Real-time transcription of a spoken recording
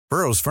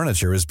Burrow's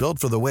furniture is built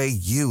for the way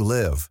you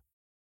live.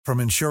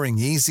 From ensuring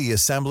easy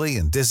assembly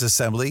and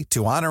disassembly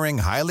to honoring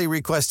highly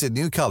requested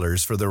new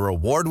colors for their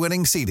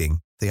award-winning seating,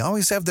 they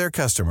always have their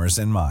customers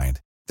in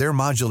mind. Their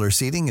modular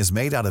seating is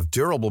made out of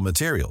durable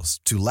materials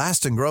to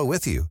last and grow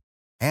with you.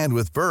 And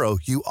with Burrow,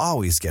 you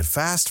always get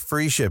fast,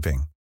 free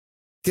shipping.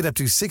 Get up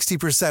to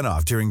 60%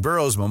 off during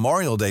Burrow's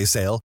Memorial Day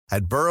sale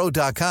at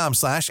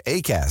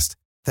burrow.com/ACAST.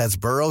 That's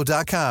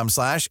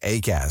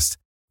burrow.com/ACAST.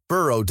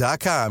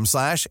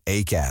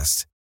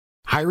 burrow.com/ACAST.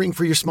 Hiring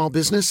for your small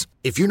business?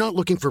 If you're not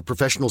looking for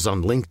professionals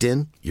on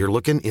LinkedIn, you're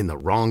looking in the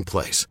wrong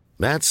place.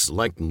 That's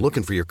like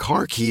looking for your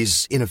car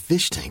keys in a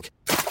fish tank.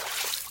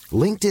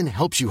 LinkedIn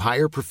helps you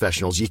hire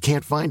professionals you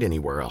can't find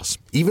anywhere else,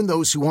 even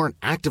those who aren't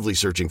actively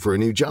searching for a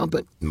new job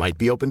but might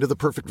be open to the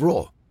perfect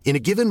role. In a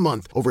given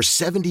month, over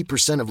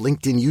 70% of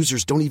LinkedIn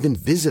users don't even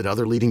visit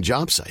other leading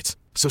job sites.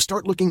 So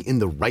start looking in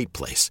the right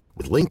place.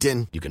 With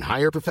LinkedIn, you can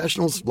hire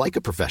professionals like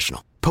a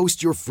professional.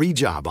 Post your free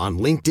job on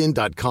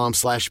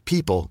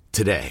linkedin.com/people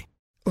today.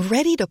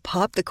 Ready to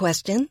pop the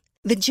question?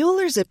 The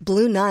jewelers at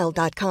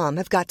BlueNile.com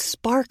have got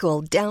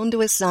sparkle down to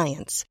a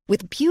science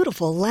with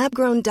beautiful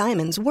lab-grown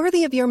diamonds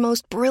worthy of your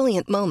most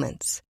brilliant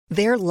moments.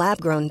 Their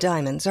lab-grown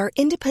diamonds are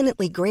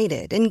independently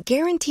graded and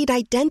guaranteed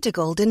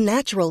identical to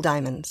natural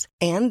diamonds,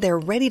 and they're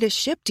ready to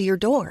ship to your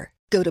door.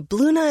 Go to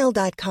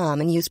BlueNile.com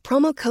and use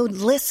promo code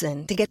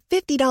LISTEN to get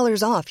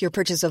 $50 off your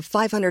purchase of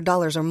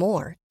 $500 or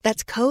more.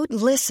 That's code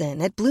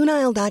LISTEN at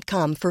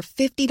BlueNile.com for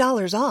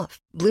 $50 off.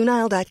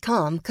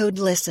 BlueNile.com, code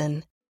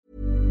LISTEN.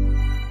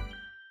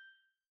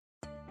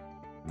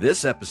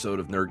 This episode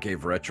of Nerd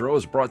Cave Retro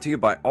is brought to you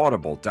by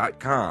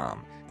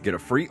Audible.com. Get a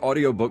free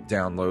audiobook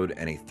download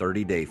and a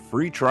 30-day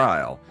free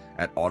trial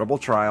at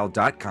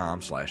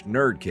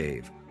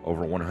audibletrial.com/nerdcave.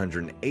 Over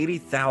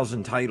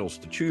 180,000 titles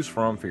to choose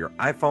from for your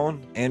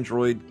iPhone,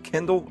 Android,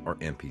 Kindle, or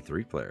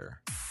MP3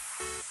 player.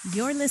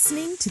 You're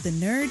listening to the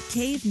Nerd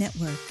Cave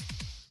Network.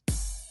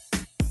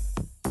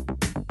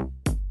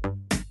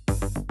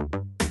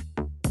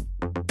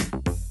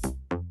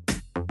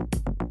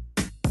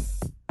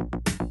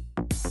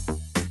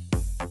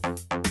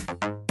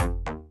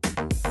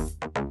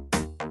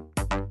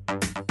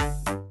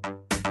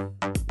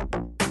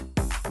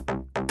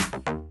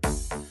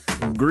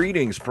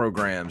 Greetings,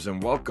 programs,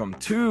 and welcome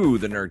to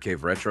the Nerd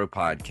Cave Retro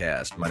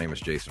Podcast. My name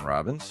is Jason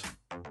Robbins.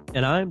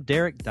 And I'm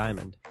Derek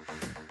Diamond.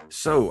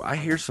 So, I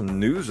hear some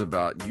news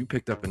about you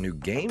picked up a new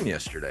game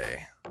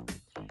yesterday.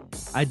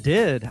 I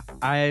did.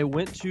 I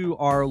went to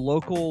our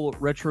local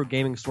retro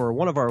gaming store,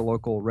 one of our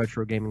local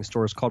retro gaming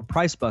stores called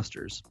Price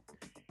Busters,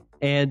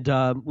 and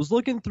was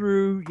looking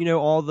through,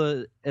 all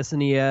the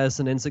SNES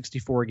and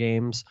N64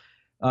 games.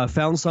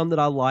 Found some that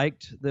I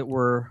liked that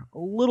were a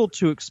little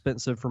too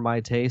expensive for my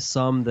taste,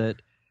 some that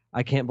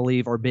I can't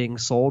believe are being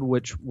sold,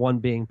 which one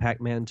being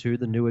Pac-Man 2,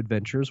 The New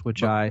Adventures,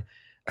 which I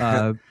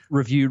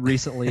reviewed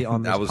recently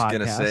on this podcast. I was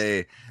going to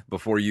say,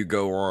 before you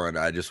go on,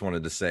 I just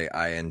wanted to say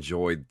I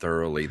enjoyed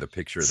thoroughly the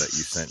picture that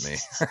you sent me.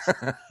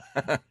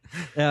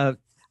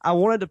 I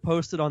wanted to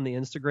post it on the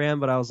Instagram,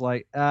 but I was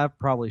like, I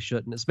probably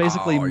shouldn't. It's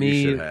basically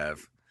me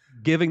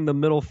giving the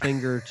middle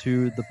finger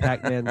to the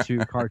Pac-Man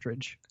 2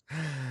 cartridge.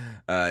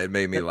 It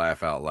made me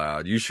laugh out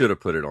loud. You should have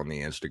put it on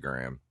the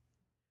Instagram.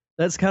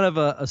 That's kind of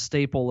a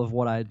staple of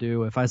what I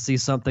do. If I see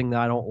something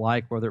that I don't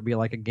like, whether it be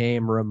like a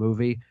game or a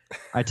movie,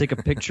 I take a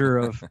picture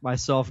of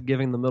myself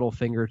giving the middle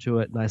finger to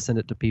it, and I send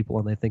it to people,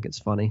 and they think it's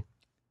funny.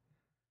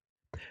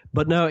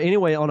 But no,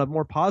 anyway, on a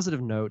more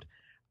positive note,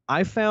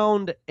 I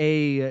found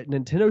a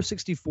Nintendo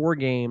 64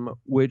 game,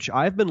 which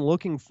I've been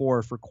looking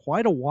for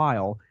quite a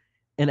while,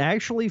 and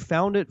actually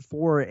found it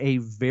for a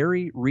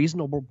very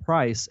reasonable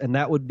price, and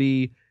that would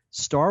be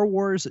Star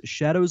Wars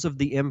Shadows of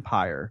the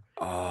Empire,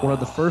 one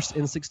of the first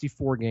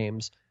N64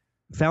 games.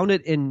 Found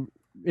it in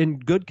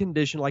good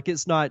condition, like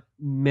it's not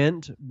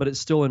mint, but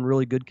it's still in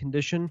really good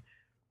condition,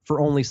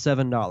 for only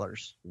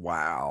 $7.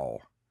 Wow.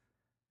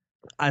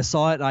 I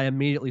saw it, I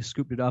immediately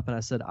scooped it up, and I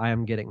said, I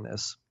am getting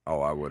this.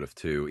 Oh, I would have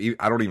too.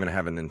 I don't even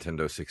have a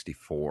Nintendo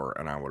 64,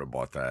 and I would have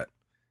bought that.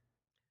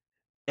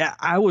 Yeah,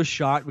 I was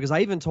shocked because I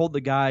even told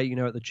the guy,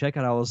 at the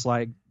checkout, I was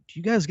like, do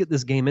you guys get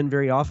this game in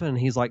very often? And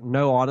he's like,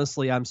 no,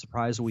 honestly, I'm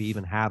surprised we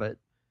even have it.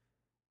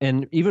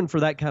 And even for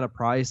that kind of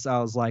price, I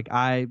was like,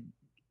 I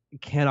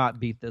cannot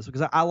beat this,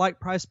 because I like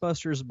Price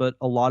Busters, but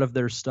a lot of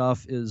their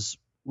stuff is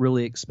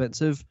really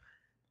expensive.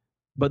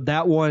 But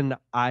that one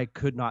I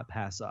could not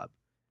pass up.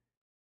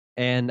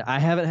 And I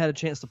haven't had a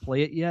chance to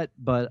play it yet,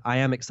 but I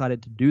am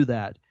excited to do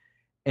that.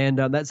 And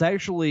that's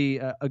actually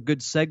a good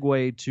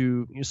segue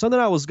to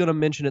something I was going to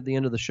mention at the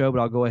end of the show, but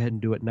I'll go ahead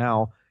and do it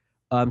now.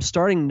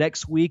 Starting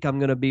next week, I'm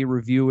going to be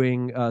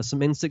reviewing some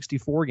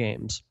N64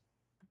 games.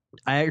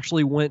 I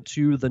actually went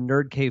to the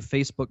Nerd Cave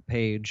Facebook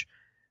page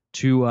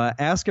to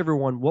ask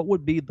everyone what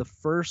would be the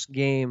first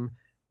game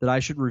that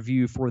I should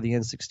review for the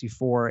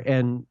N64.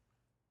 And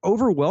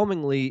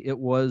overwhelmingly, it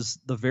was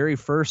the very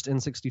first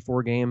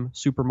N64 game,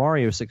 Super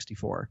Mario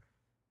 64.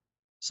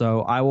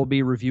 So I will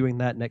be reviewing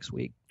that next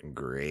week.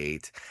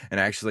 Great. And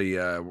actually,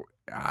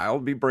 I'll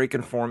be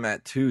breaking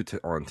format too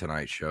on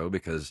tonight's show,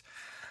 because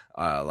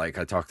Like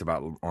I talked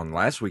about on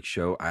last week's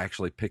show, I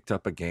actually picked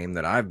up a game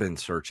that I've been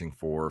searching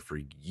for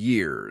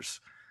years,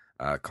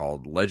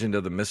 called Legend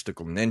of the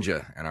Mystical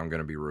Ninja, and I'm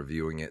going to be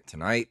reviewing it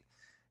tonight.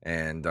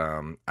 And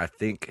I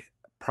think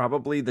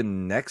probably the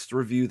next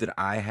review that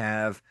I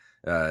have,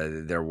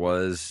 there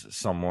was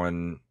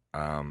someone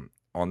on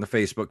the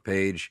Facebook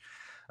page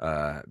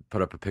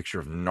put up a picture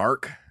of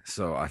Narc,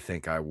 so I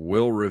think I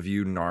will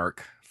review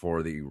Narc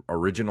for the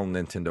original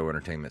Nintendo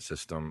Entertainment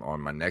System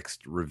on my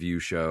next review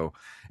show.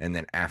 And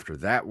then after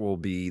that will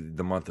be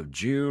the month of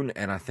June,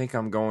 and I think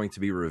I'm going to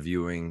be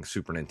reviewing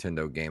Super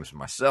Nintendo games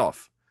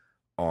myself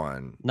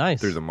on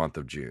through the month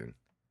of June.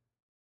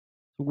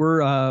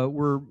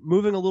 We're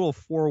moving a little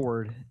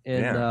forward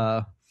in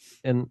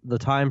the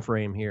time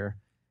frame here.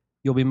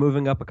 You'll be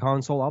moving up a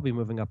console, I'll be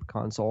moving up a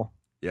console.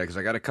 Yeah, because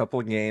I got a couple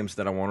of games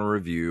that I want to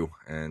review,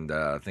 and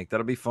I think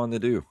that'll be fun to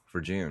do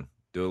for June.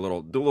 Do a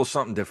little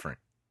something different.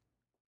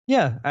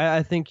 Yeah,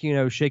 I think,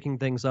 shaking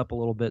things up a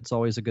little bit is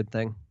always a good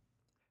thing.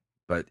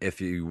 But if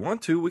you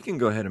want to, we can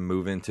go ahead and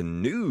move into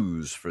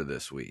news for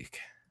this week.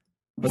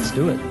 Let's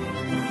do it.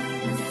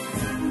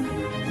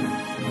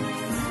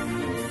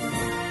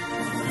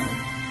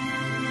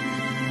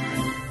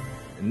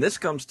 And this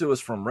comes to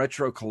us from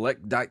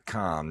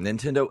RetroCollect.com.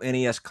 Nintendo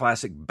NES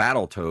Classic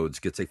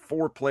Battletoads gets a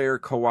 4-player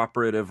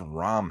cooperative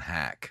ROM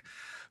hack.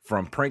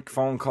 From prank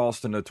phone calls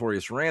to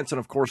notorious rants and,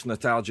 of course,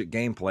 nostalgic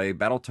gameplay,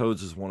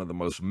 Battletoads is one of the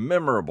most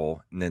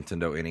memorable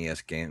Nintendo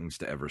NES games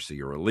to ever see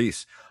a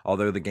release.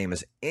 Although the game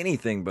is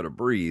anything but a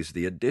breeze,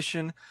 the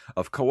addition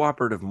of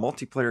cooperative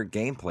multiplayer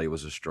gameplay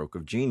was a stroke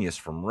of genius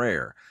from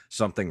Rare,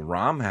 something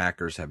ROM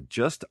hackers have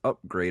just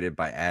upgraded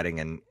by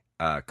adding an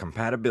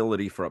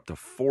compatibility for up to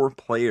 4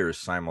 players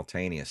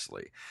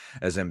simultaneously.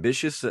 As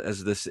ambitious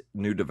as this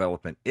new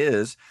development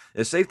is,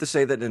 it's safe to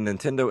say that the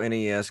Nintendo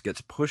NES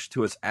gets pushed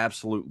to its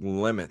absolute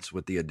limits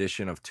with the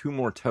addition of 2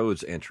 more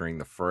Toads entering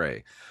the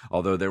fray.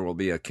 Although there will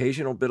be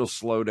occasional bit of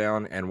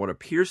slowdown and what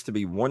appears to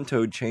be one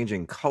Toad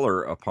changing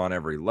color upon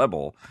every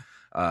level,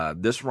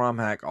 this ROM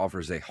hack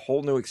offers a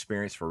whole new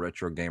experience for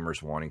retro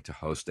gamers wanting to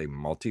host a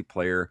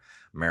multiplayer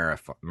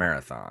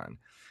marathon.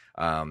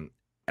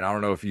 And I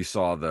don't know if you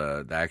saw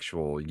the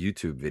actual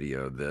YouTube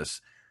video of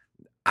this.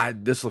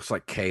 This looks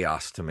like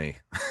chaos to me.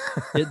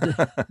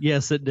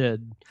 Yes, it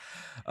did.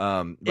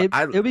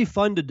 It'd be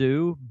fun to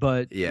do,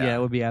 but yeah, it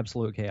would be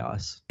absolute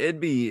chaos.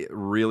 It'd be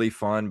really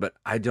fun, but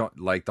I don't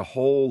like the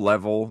whole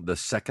level, the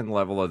second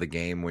level of the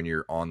game when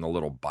you're on the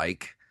little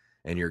bike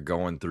and you're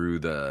going through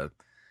the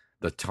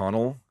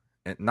tunnel.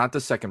 And not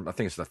the second, I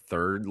think it's the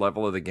third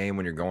level of the game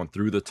when you're going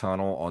through the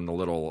tunnel on the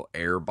little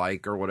air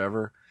bike or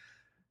whatever.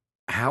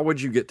 How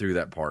would you get through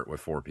that part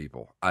with 4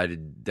 people? I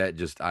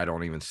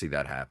don't even see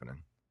that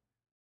happening.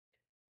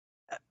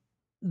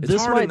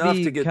 This might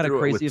be kind of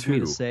crazy of me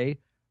to say,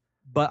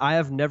 but I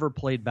have never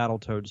played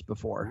Battletoads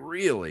before.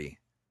 Really?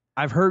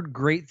 I've heard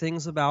great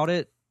things about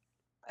it,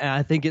 and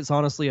I think it's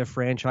honestly a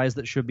franchise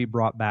that should be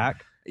brought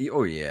back.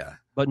 Oh, yeah.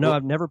 But no,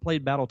 I've never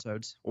played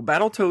Battletoads. Well,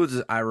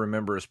 Battletoads, I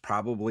remember, is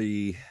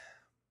probably...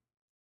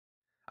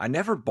 I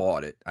never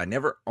bought it. I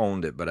never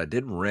owned it, but I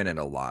did rent it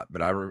a lot.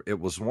 But it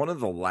was one of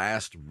the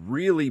last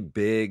really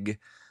big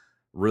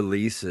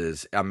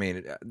releases. I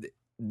mean,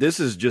 this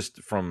is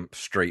just from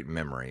straight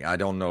memory. I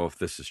don't know if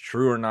this is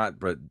true or not,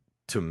 but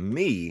to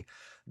me,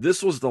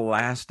 this was the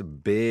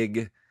last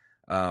big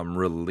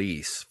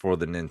release for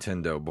the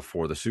Nintendo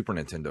before the Super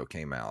Nintendo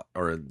came out.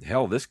 Or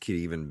hell, this could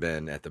even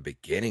been at the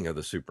beginning of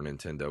the Super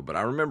Nintendo. But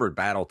I remember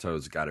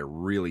Battletoads got a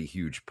really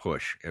huge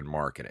push in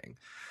marketing.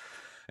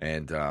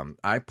 And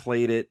I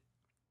played it,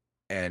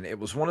 and it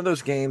was one of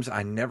those games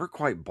I never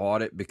quite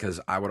bought it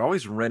because I would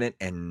always rent it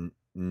and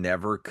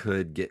never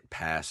could get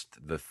past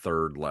the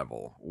 3rd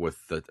level.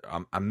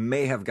 I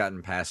may have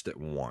gotten past it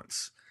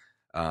once,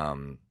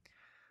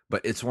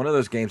 but it's one of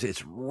those games.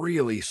 It's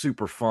really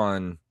super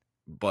fun,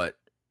 but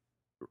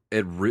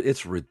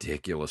it's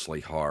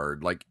ridiculously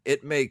hard. Like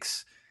it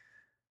makes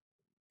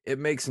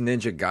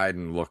Ninja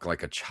Gaiden look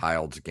like a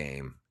child's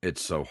game.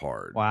 It's so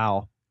hard.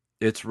 Wow.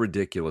 It's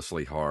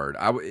ridiculously hard.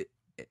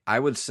 I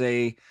would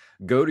say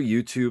go to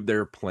YouTube. There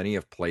are plenty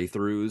of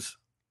playthroughs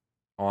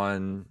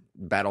on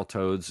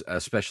Battletoads,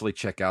 especially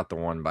check out the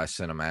one by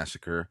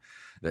Cinemassacre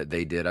that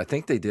they did. I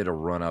think they did a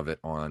run of it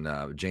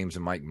on James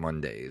and Mike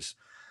Mondays.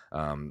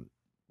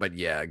 But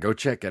yeah, go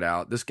check it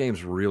out. This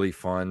game's really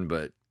fun,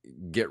 but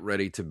get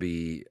ready to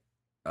be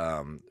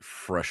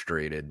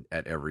frustrated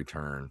at every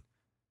turn.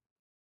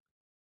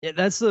 Yeah,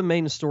 that's the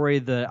main story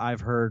that I've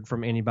heard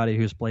from anybody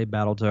who's played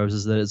Battletoads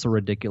is that it's a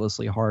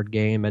ridiculously hard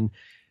game. And,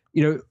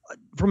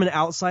 from an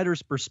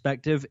outsider's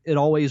perspective, it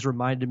always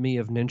reminded me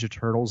of Ninja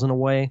Turtles in a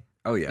way.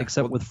 Oh, yeah.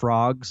 Except with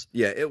frogs.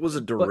 Yeah, it was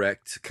a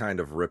direct kind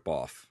of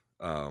ripoff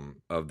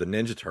of the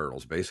Ninja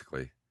Turtles,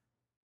 basically.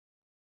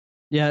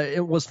 Yeah,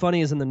 it was funny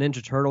is in the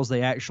Ninja Turtles,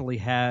 they actually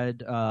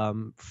had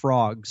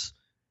frogs,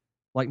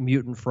 like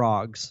mutant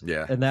frogs.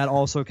 Yeah. And that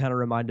also kind of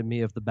reminded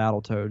me of the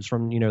Battletoads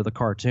from, the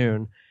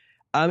cartoon.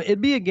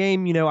 It'd be a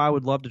game, I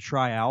would love to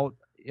try out.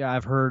 Yeah,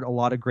 I've heard a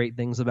lot of great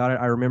things about it.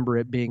 I remember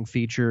it being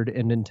featured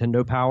in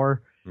Nintendo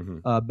Power,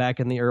 back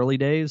in the early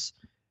days.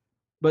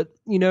 But,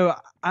 you know,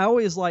 I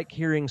always like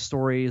hearing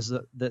stories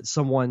that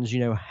someone's, you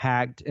know,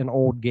 hacked an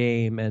old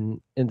game and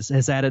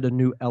has added a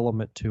new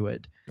element to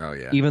it. Oh,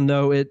 yeah. Even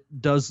though it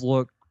does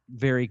look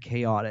very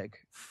chaotic.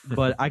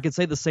 But I could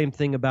say the same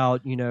thing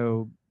about, you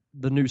know,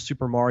 the new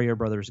Super Mario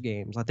Brothers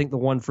games. I think the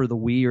one for the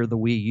Wii or the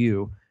Wii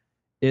U,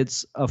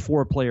 it's a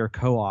 4-player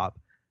co-op,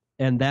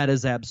 and that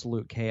is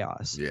absolute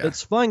chaos. Yeah.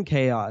 It's fun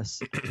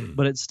chaos,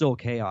 but it's still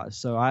chaos.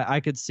 So I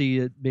could see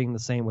it being the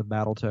same with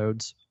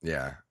Battletoads.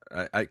 Yeah.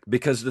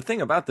 Because the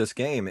thing about this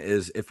game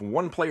is if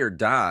one player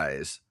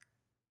dies,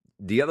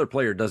 the other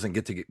player doesn't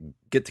get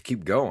to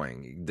keep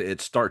going.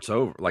 It starts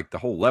over, like the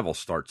whole level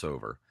starts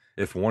over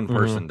if one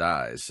person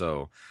dies.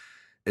 So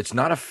it's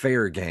not a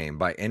fair game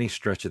by any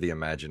stretch of the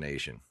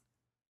imagination.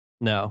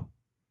 No,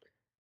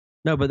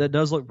 but that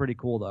does look pretty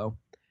cool though.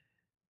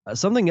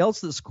 Something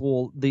else that's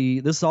cool.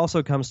 This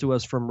also comes to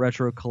us from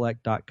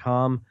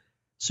RetroCollect.com.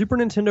 Super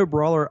Nintendo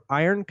brawler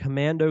Iron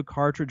Commando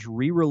cartridge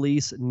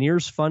re-release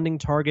nears funding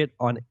target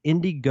on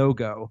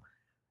Indiegogo.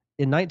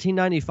 In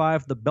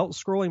 1995, the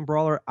belt-scrolling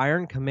brawler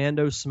Iron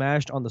Commando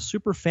smashed on the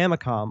Super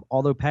Famicom,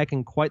 although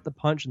packing quite the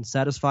punch and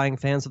satisfying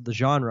fans of the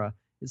genre.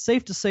 It's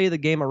safe to say the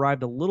game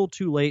arrived a little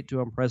too late to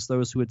impress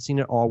those who had seen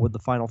it all with the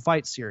Final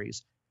Fight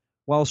series.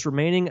 Whilst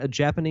remaining a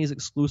Japanese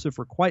exclusive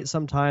for quite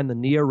some time, the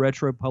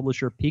neo-retro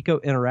publisher Pico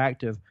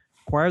Interactive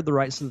acquired the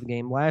rights to the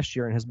game last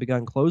year and has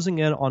begun closing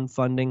in on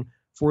funding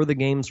for the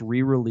game's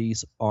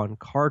re-release on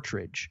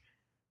cartridge.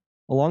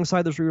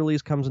 Alongside this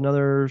re-release comes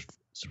another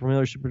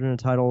familiar Super Nintendo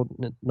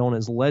title known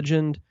as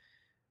Legend,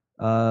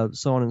 so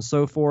on and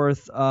so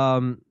forth.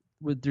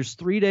 There's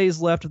 3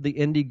 days left of the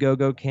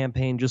Indiegogo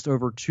campaign. Just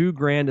over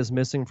 $2,000 is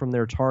missing from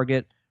their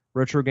target.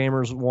 Retro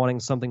gamers wanting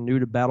something new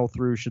to battle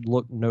through should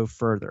look no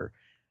further.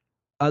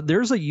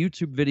 There's a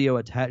YouTube video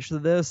attached to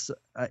this.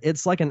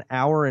 It's like an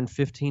hour and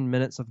 15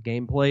 minutes of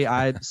gameplay.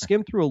 I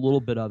skimmed through a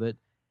little bit of it.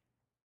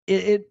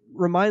 It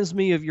reminds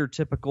me of your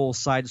typical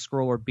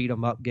side-scroller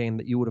beat-em-up game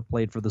that you would have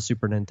played for the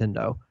Super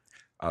Nintendo.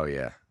 Oh,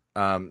 yeah.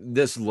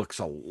 This looks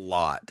a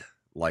lot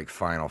like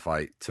Final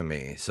Fight to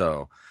me.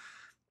 So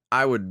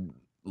I would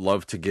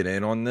love to get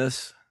in on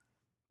this,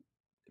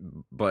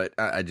 but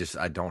I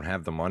don't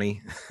have the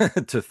money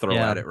to throw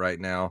at it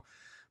right now.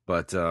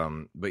 But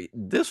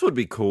this would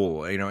be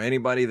cool. You know,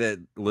 anybody that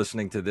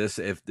listening to this,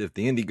 if the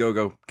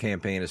Indiegogo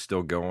campaign is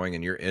still going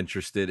and you're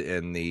interested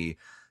in the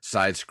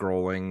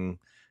side-scrolling,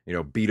 you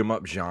know, beat 'em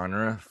up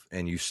genre,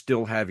 and you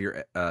still have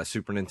your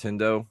Super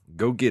Nintendo,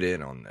 go get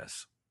in on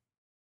this.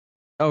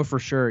 Oh, for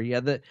sure.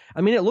 Yeah,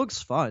 it looks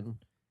fun.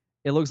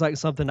 It looks like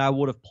something I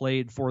would have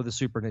played for the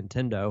Super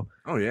Nintendo.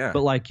 Oh yeah.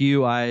 But like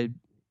you, I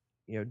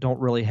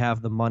don't really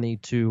have the money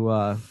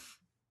to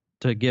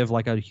give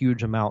like a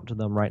huge amount to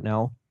them right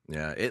now.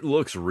 Yeah, it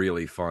looks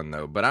really fun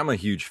though. But I'm a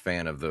huge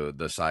fan of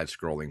the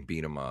side-scrolling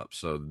beat 'em up.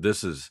 So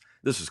this is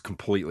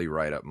completely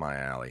right up my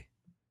alley.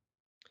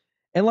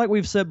 And like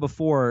we've said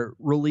before,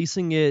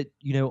 releasing it,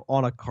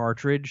 on a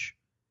cartridge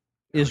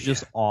is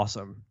just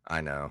awesome.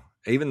 I know.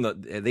 They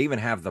even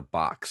have the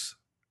box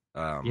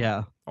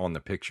on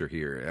the picture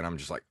here, and I'm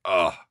just like,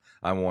 oh,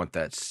 I want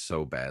that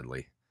so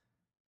badly.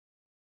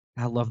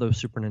 I love those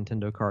Super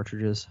Nintendo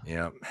cartridges.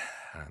 Yep.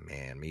 Oh,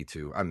 man, me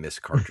too. I miss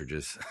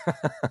cartridges.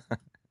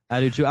 I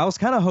do too. I was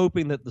kind of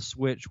hoping that the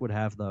Switch would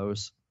have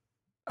those.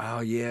 Oh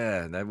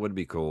yeah, that would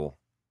be cool.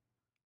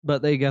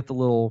 But they got the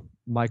little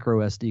micro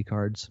SD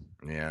cards.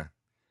 Yeah.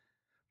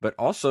 But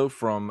also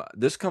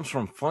this comes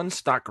from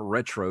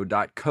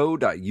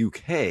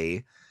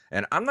funstockretro.co.uk,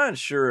 and I'm not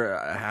sure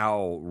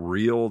how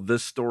real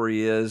this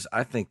story is.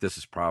 I think this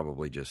is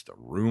probably just a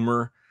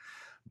rumor,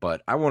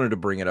 but I wanted to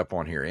bring it up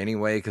on here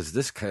anyway because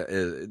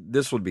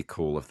this would be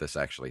cool if this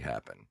actually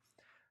happened.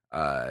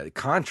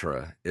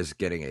 Contra is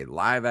getting a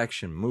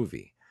live-action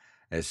movie.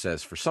 It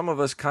says, for some of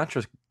us,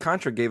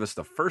 Contra gave us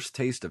the first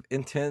taste of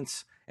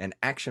intense and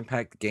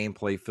action-packed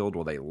gameplay filled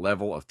with a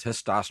level of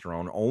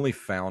testosterone only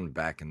found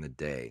back in the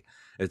day.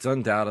 It's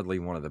undoubtedly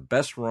one of the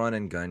best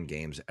run-and-gun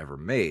games ever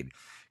made.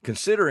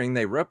 Considering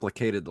they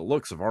replicated the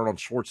looks of Arnold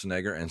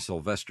Schwarzenegger and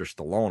Sylvester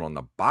Stallone on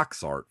the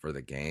box art for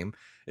the game,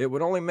 it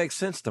would only make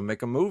sense to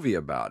make a movie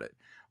about it.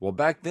 Well,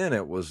 back then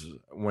it was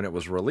when it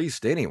was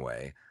released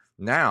anyway.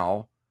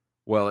 Now,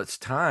 well, it's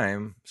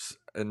time,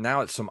 and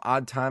now it's some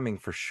odd timing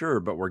for sure,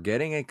 but we're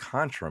getting a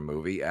Contra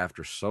movie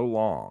after so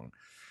long.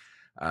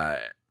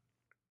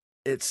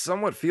 It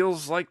somewhat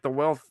feels like the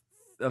wealth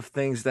of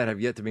things that have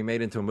yet to be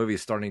made into a movie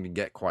is starting to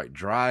get quite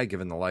dry,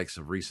 given the likes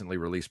of recently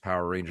released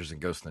Power Rangers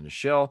and Ghost in the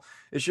Shell.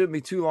 It shouldn't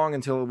be too long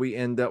until we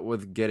end up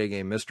with getting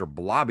a Mr.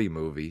 Blobby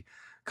movie.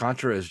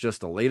 Contra is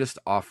just the latest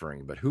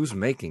offering, but who's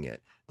making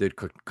it? Did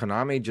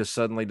Konami just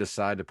suddenly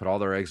decide to put all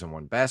their eggs in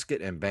one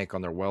basket and bank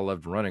on their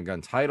well-loved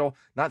run-and-gun title?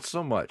 Not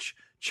so much.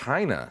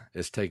 China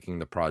is taking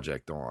the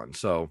project on.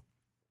 So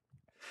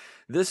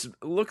this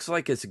looks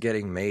like it's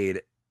getting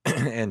made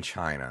in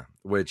China,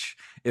 which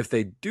if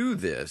they do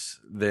this,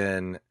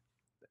 then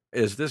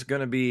is this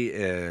going to be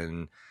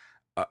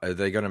are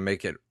they going to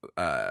make it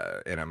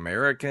an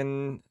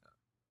American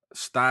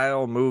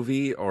style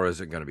movie, or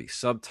is it going to be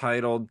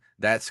subtitled?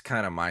 That's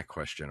kind of my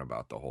question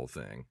about the whole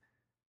thing.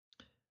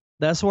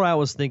 That's what I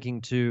was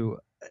thinking too.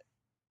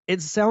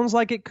 It sounds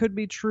like it could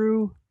be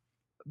true,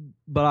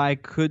 but I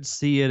could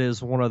see it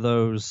as one of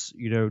those,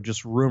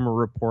 just rumor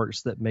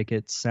reports that make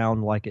it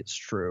sound like it's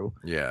true.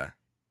 Yeah.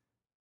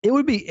 It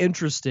would be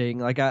interesting.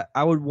 Like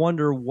I would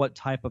wonder what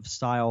type of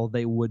style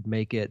they would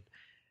make it.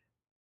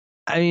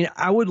 I mean,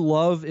 I would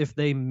love if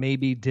they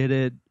maybe did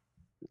it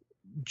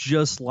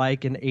just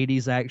like an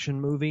 80s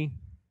action movie.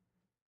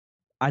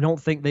 I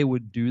don't think they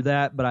would do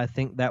that, but I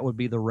think that would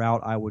be the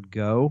route I would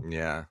go.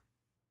 Yeah.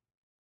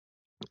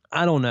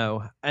 I don't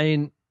know. I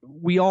mean,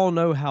 we all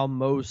know how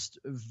most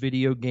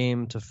video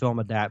game to film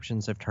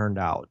adaptations have turned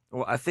out.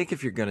 Well, I think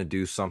if you're going to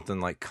do something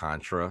like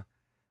Contra,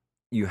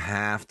 you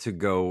have to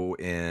go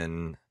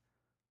in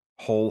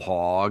whole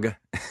hog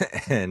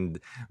and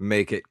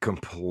make it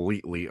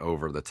completely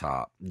over the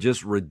top.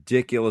 Just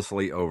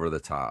ridiculously over the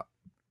top.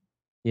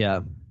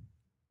 Yeah.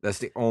 That's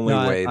the only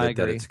way that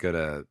agree. it's going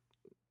to...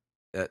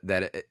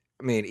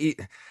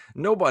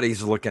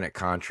 nobody's looking at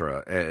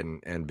Contra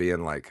and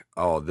being like,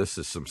 oh, this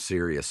is some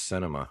serious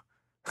cinema.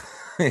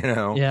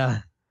 Yeah,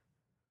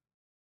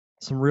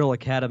 some real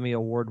Academy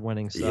Award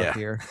winning stuff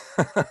here.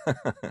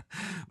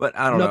 But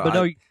I don't know.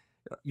 But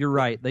you're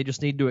right. They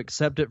just need to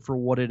accept it for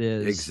what it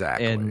is.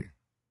 Exactly. And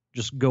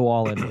just go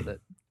all in with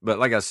it. But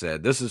like I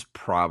said, this is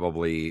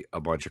probably a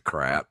bunch of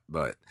crap,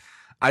 but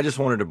I just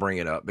wanted to bring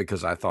it up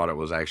because I thought it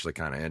was actually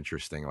kind of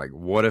interesting. Like,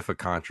 what if a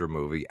Contra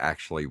movie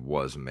actually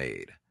was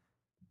made?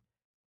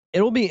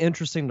 It'll be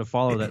interesting to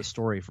follow that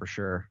story for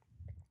sure.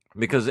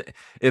 Because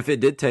if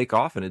it did take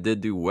off and it did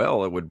do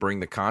well, it would bring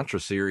the Contra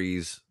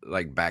series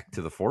like back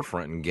to the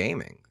forefront in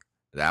gaming.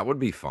 That would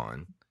be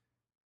fun.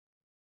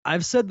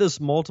 I've said this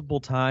multiple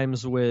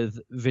times with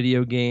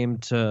video game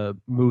to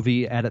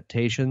movie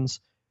adaptations.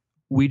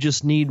 We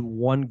just need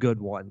one good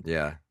one.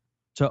 Yeah.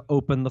 To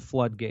open the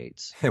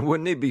floodgates. And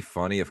wouldn't it be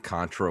funny if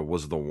Contra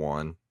was the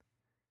one?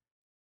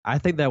 I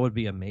think that would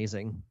be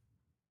amazing.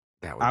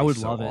 That would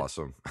be so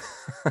awesome.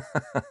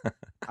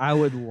 I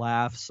would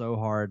laugh so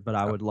hard, but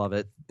I would love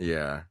it.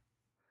 Yeah.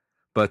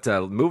 But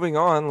moving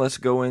on, let's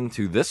go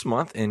into this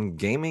month in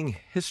gaming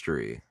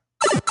history.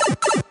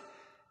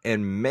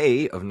 In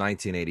May of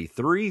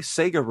 1983,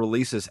 Sega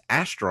releases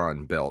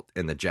Astron Belt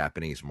in the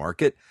Japanese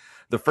market,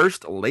 the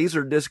first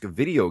Laserdisc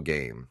video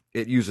game.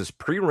 It uses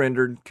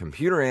pre-rendered,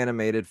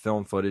 computer-animated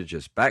film footage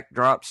as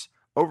backdrops,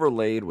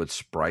 overlaid with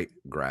sprite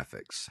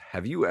graphics.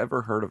 Have you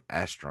ever heard of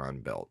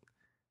Astron Belt?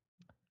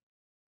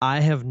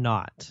 I have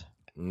not.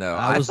 No,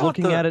 I was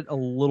looking at it a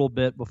little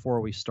bit before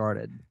we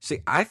started. See,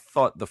 I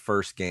thought the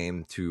first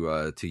game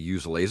to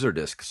use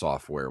Laserdisc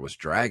software was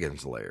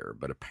Dragon's Lair,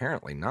 but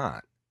apparently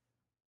not.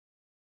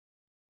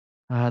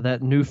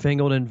 That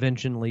newfangled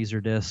invention,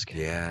 Laserdisc.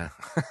 Yeah,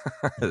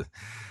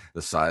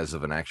 the size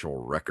of an actual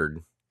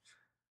record.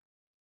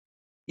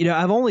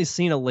 I've only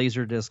seen a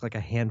Laserdisc like a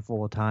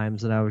handful of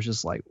times, and I was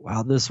just like,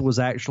 wow, this was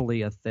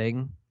actually a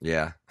thing.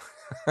 Yeah.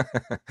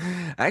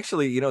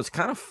 Actually, it's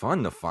kind of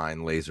fun to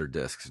find laser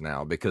discs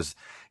now because,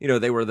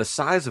 they were the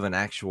size of an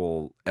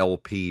actual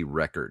LP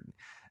record,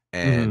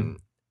 and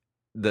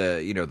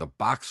the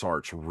box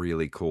art's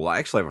really cool. I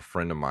actually have a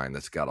friend of mine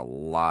that's got a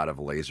lot of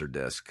laser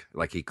disc,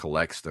 like he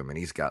collects them, and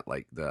he's got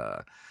like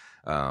the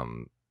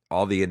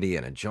all the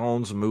Indiana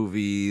Jones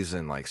movies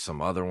and like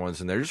some other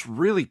ones, and they're just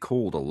really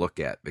cool to look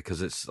at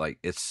because it's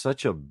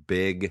such a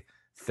big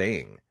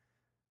thing.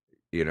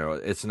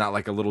 It's not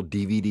like a little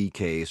DVD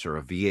case or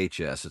a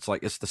VHS.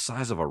 It's the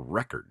size of a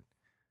record.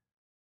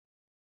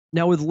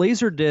 Now with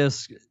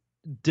Laserdisc,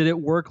 did it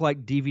work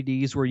like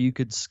DVDs where you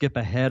could skip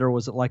ahead, or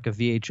was it like a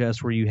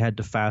VHS where you had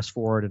to fast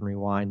forward and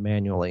rewind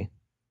manually?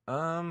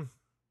 I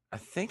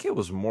think it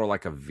was more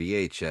like a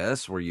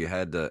VHS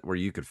where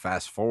you could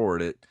fast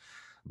forward it.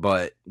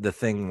 But the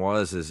thing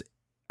was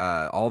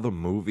all the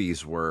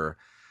movies were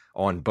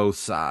on both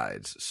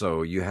sides.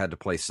 So you had to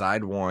play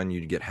side one,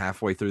 you'd get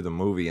halfway through the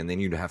movie, and then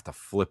you'd have to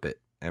flip it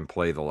and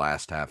play the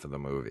last half of the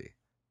movie.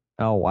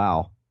 Oh,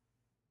 wow.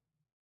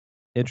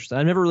 Interesting.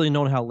 I've never really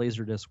known how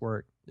Laserdisc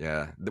worked.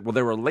 Yeah. Well,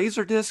 there were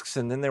Laserdiscs,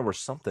 and then there was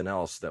something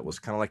else that was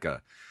kind of like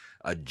a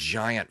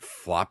giant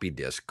floppy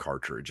disk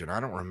cartridge, and I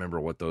don't remember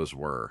what those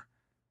were.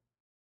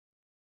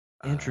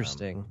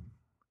 Interesting.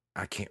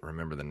 I can't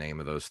remember the name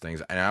of those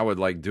things. And I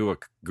would do a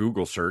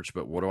Google search,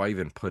 but what do I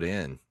even put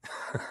in?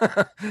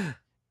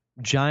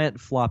 Giant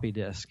floppy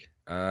disk.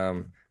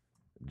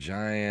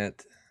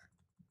 Giant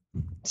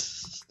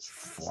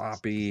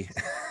floppy.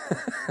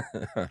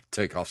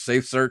 Take off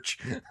safe search.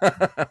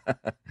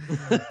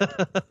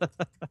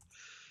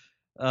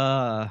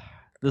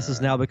 This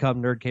has now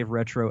become Nerd Cave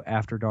Retro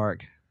After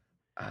Dark.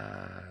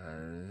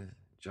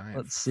 Giant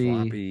Let's see.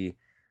 Floppy.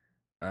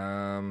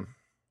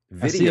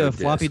 I see a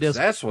floppy disk.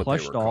 That's what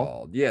they were doll.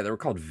 called. Yeah, they were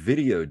called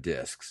video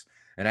discs.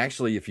 And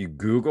actually, if you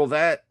Google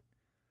that,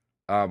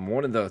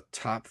 one of the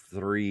top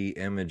 3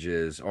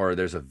 images, or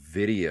there's a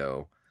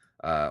video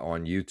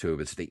on YouTube.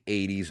 It's the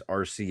 80s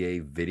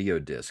RCA video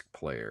disc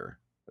player.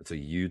 It's a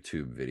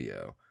YouTube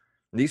video.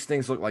 These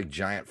things look like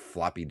giant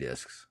floppy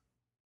disks.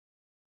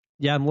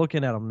 Yeah, I'm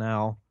looking at them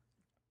now.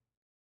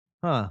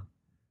 Huh.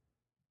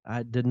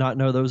 I did not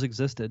know those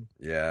existed.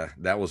 Yeah,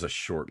 that was a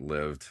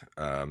short-lived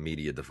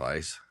media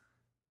device.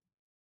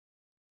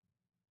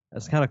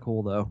 That's kind of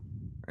cool, though.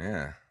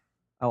 Yeah.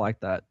 I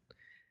like that.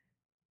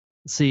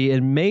 See,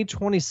 in May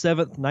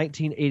 27th,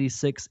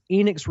 1986,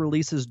 Enix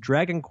releases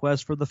Dragon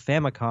Quest for the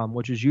Famicom,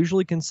 which is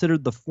usually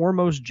considered the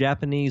foremost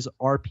Japanese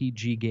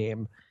RPG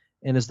game,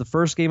 and is the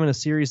first game in a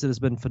series that has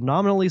been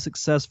phenomenally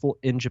successful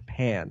in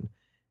Japan.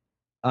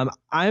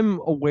 I'm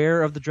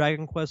aware of the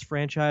Dragon Quest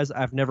franchise.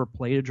 I've never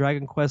played a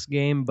Dragon Quest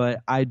game,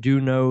 but I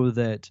do know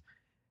that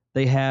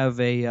they have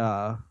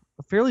a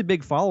fairly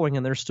big following,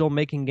 and they're still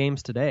making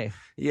games today.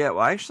 Yeah, well,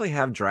 I actually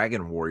have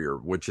Dragon Warrior,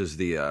 which is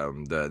the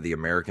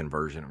American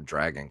version of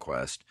Dragon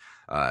Quest.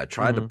 I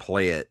tried to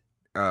play it,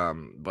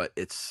 but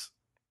it's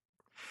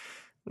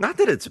not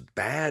that it's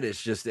bad.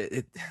 It's just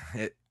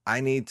I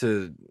need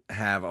to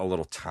have a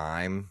little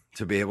time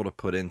to be able to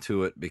put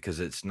into it, because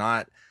it's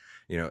not,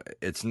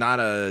 it's not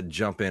a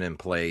jump in and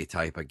play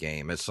type of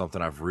game. It's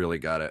something I've really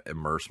got to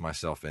immerse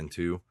myself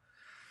into.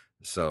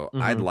 So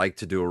I'd like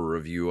to do a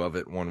review of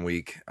it one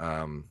week.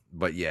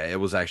 But yeah, it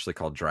was actually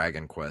called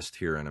Dragon Quest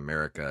here in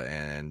America.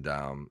 And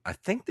I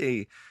think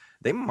they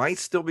might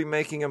still be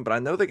making them, but I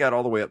know they got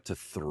all the way up to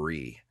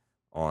 3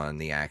 on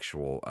the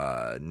actual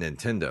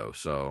Nintendo.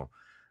 So,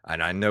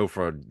 and I know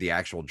for the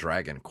actual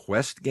Dragon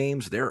Quest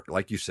games, they're,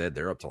 like you said,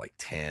 they're up to like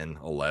 10,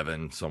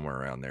 11, somewhere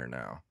around there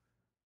now.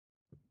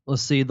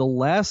 Let's see. The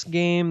last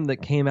game that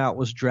came out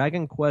was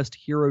Dragon Quest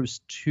Heroes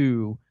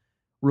 2,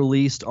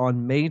 released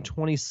on May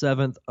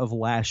 27th of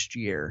last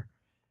year.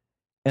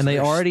 And they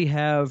already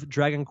have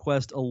Dragon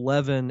Quest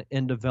 11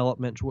 in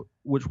development,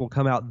 which will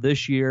come out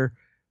this year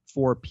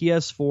for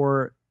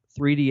PS4,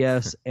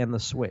 3DS, and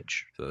the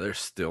Switch. So they're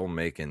still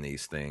making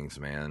these things,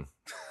 man.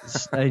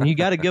 And you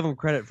got to give them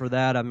credit for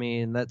that. I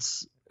mean,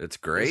 it's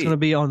great. It's going to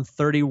be on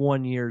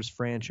 31 years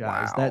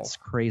franchise. Wow. That's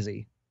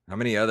crazy. How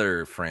many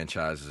other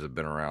franchises have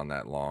been around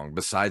that long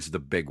besides the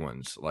big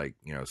ones like,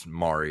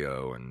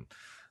 Mario and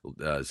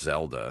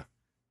Zelda?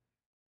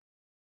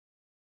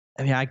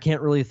 I mean, I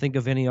can't really think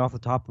of any off the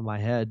top of my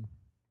head.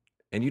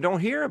 And you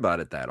don't hear about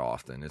it that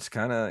often. It's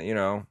kind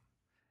of,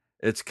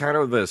 it's kind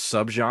of the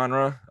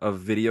subgenre of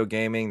video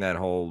gaming, that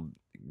whole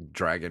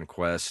Dragon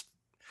Quest,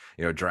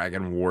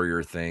 Dragon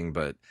Warrior thing.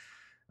 But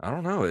I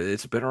don't know.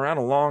 It's been around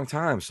a long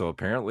time, so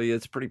apparently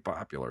it's pretty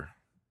popular.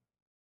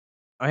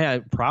 Oh, yeah,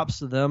 props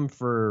to them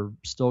for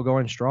still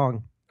going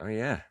strong. Oh,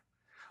 yeah.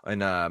 In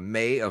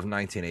May of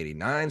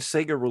 1989,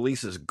 Sega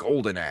releases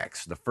Golden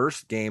Axe, the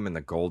first game in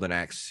the Golden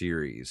Axe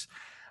series.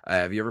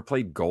 Have you ever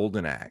played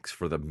Golden Axe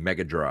for the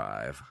Mega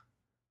Drive?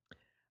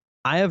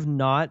 I have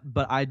not,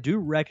 but I do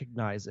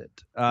recognize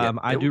it.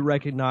 I do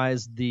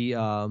recognize the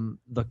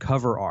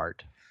cover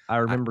art. I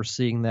remember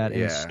seeing that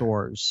in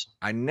stores.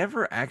 I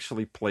never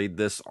actually played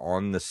this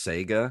on the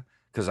Sega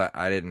because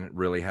I didn't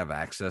really have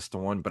access to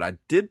one, but I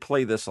did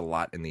play this a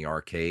lot in the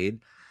arcade.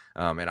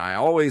 And I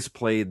always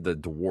played the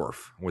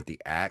dwarf with the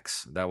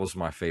axe. That was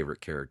my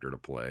favorite character to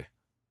play.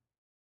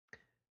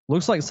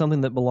 Looks like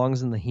something that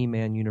belongs in the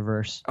He-Man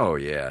universe. Oh,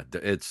 yeah.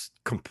 It's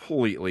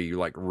completely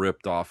like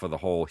ripped off of the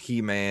whole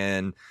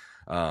He-Man,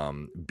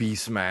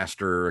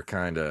 Beastmaster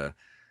kind of,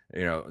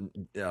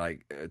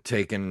 like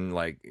taking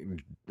like,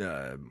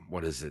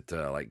 what is it?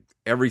 Like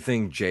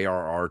everything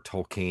J.R.R.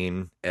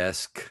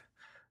 Tolkien-esque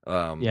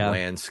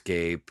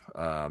landscape,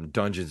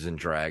 Dungeons and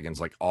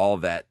Dragons, like all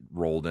that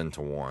rolled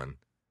into one.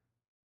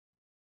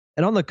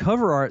 And on the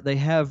cover art, they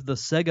have the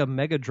Sega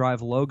Mega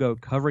Drive logo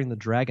covering the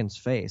dragon's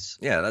face.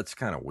 Yeah, that's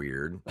kind of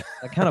weird.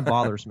 That kind of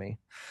bothers me.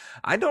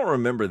 I don't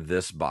remember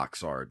this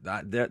box art.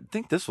 I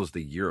think this was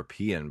the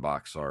European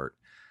box art.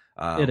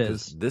 It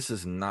is. This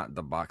is not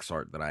the box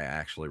art that I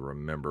actually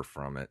remember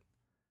from it.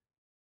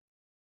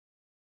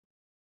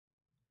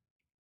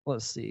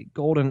 Let's see.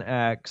 Golden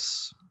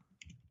Axe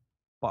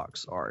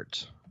box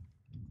art.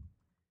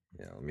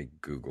 Yeah, let me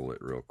Google it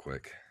real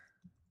quick.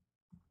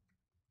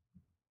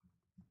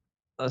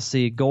 Let's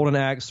see, Golden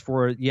Axe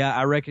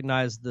I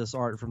recognize this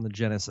art from the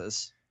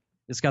Genesis.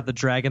 It's got the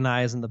dragon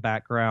eyes in the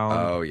background.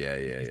 Oh, yeah.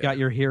 It's got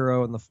your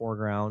hero in the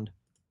foreground.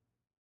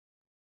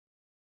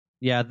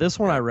 Yeah, this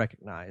one I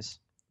recognize.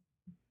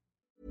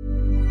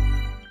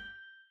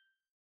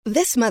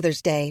 This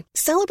Mother's Day,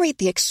 celebrate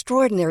the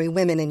extraordinary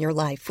women in your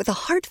life with a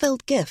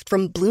heartfelt gift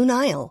from Blue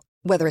Nile.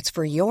 Whether it's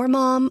for your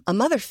mom, a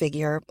mother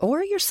figure,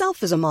 or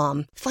yourself as a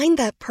mom, find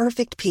that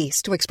perfect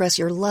piece to express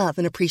your love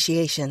and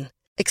appreciation.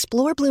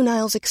 Explore Blue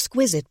Nile's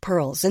exquisite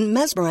pearls and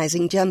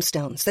mesmerizing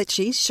gemstones that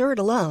she's sure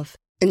to love.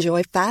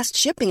 Enjoy fast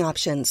shipping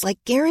options like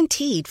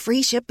guaranteed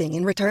free shipping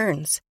and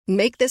returns.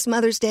 Make this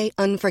Mother's Day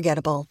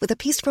unforgettable with a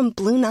piece from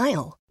Blue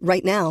Nile.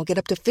 Right now, get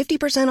up to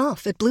 50%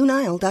 off at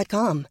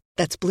BlueNile.com.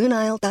 That's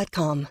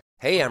BlueNile.com.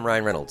 Hey, I'm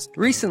Ryan Reynolds.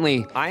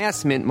 Recently, I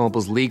asked Mint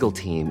Mobile's legal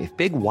team if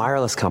big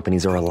wireless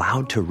companies are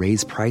allowed to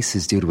raise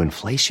prices due to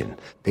inflation.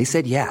 They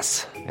said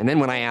yes. And then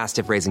when I asked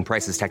if raising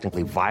prices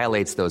technically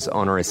violates those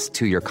onerous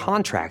 2-year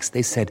contracts,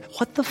 they said,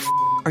 "What the f***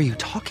 are you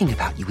talking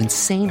about, you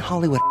insane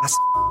Hollywood ass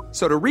f-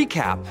 So to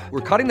recap,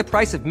 we're cutting the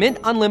price of Mint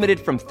Unlimited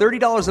from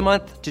 $30 a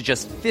month to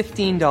just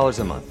 $15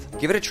 a month.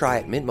 Give it a try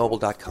at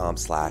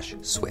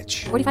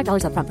mintmobile.com/switch.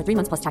 $45 up front for 3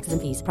 months plus taxes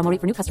and fees. Promo rate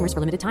for new customers for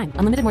limited time.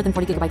 Unlimited more than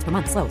 40 gigabytes per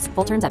month. Slows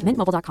full terms at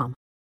mintmobile.com.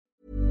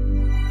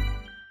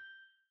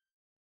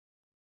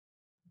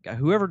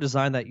 Whoever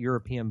designed that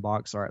European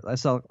box art,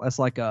 that's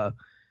like a,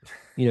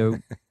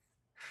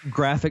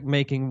 graphic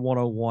making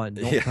 101.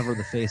 Don't cover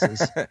the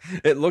faces.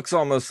 It looks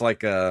almost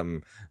like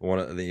one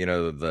of the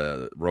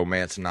the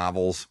romance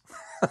novels.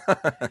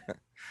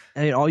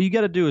 And all you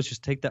got to do is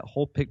just take that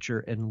whole picture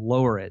and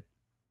lower it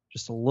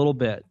just a little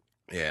bit.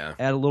 Yeah.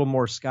 Add a little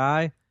more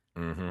sky.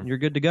 And you're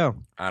good to go.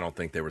 I don't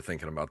think they were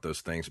thinking about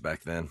those things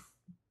back then.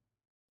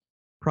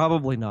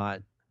 Probably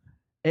not.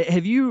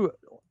 Have you?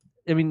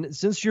 I mean,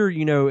 since you're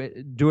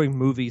doing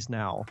movies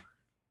now,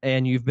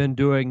 and you've been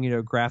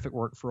doing graphic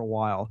work for a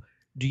while,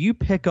 do you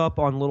pick up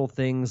on little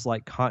things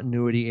like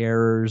continuity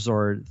errors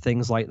or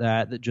things like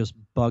that just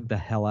bug the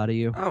hell out of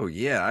you? Oh,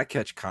 yeah. I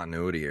catch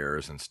continuity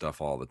errors and stuff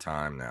all the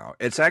time now.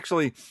 It's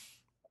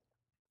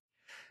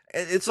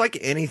like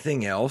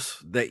anything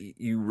else that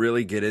you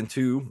really get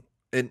into.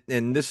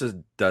 And this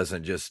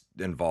doesn't just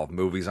involve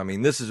movies. I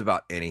mean, this is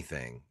about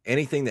anything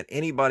that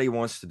anybody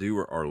wants to do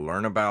or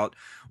learn about.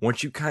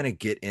 Once you kind of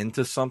get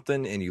into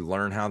something and you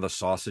learn how the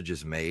sausage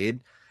is made,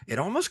 it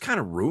almost kind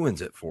of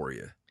ruins it for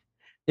you.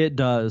 It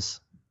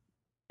does.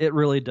 It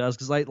really does.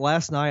 Because like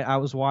last night I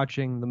was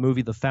watching the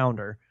movie The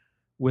Founder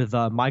with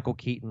Michael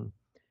Keaton.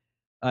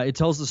 It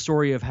tells the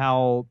story of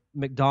how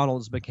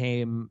McDonald's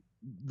became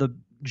the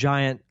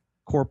giant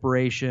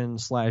corporation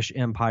 /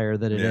 empire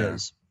that it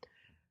is.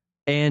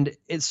 And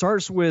it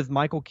starts with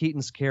Michael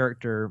Keaton's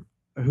character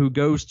who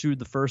goes to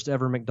the first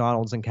ever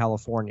McDonald's in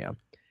California.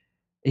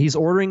 He's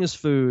ordering his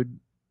food.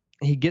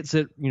 He gets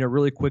it,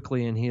 really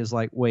quickly. And he is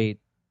like,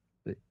 wait,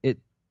 I've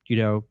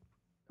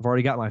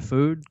already got my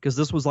food, because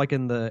this was like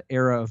in the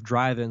era of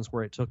drive-ins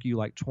where it took you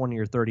like 20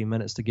 or 30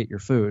 minutes to get your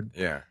food.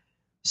 Yeah.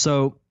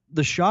 So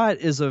the shot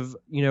is of,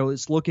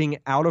 it's looking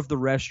out of the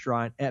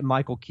restaurant at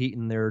Michael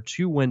Keaton. There are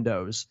two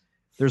windows.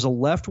 There's a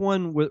left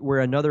one where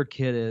another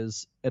kid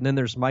is, and then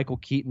there's Michael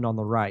Keaton on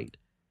the right.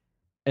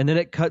 And then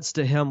it cuts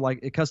to him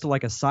like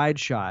a side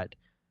shot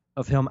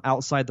of him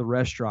outside the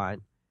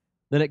restaurant.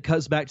 Then it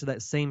cuts back to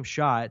that same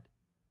shot,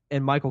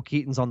 and Michael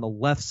Keaton's on the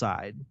left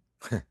side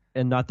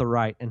and not the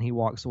right, and he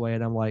walks away,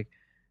 and I'm like,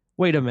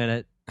 wait a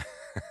minute.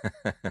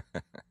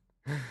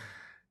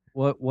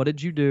 What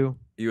did you do?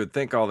 You would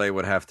think all they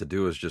would have to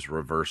do is just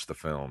reverse the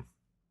film.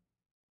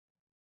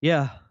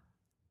 Yeah.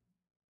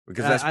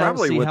 Because that's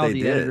probably what they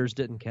did. The editors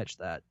didn't catch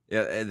that.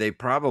 Yeah, they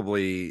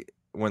probably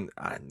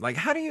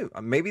how do you?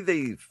 Maybe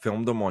they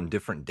filmed them on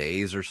different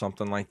days or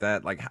something like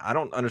that. Like, I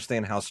don't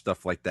understand how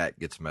stuff like that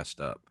gets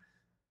messed up.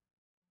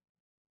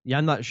 Yeah,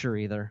 I'm not sure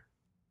either.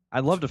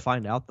 I'd love to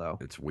find out though.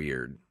 It's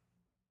weird.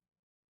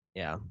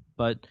 Yeah,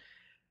 but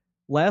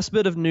last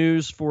bit of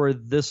news for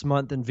this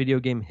month in video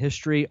game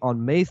history: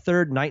 on May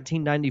 3rd,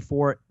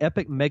 1994,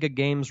 Epic Mega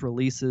Games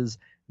releases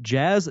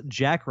Jazz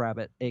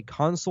Jackrabbit, a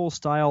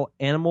console-style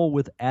animal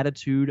with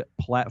attitude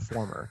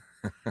platformer.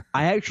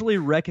 I actually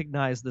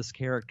recognize this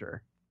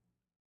character.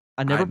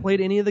 I never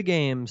played any of the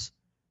games,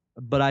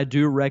 but I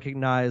do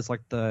recognize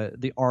like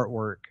the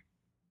artwork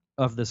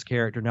of this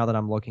character now that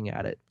I'm looking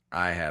at it.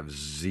 I have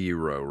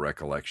zero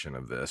recollection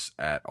of this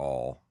at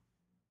all.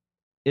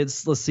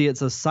 It's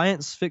a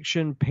science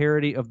fiction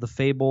parody of the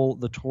fable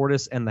The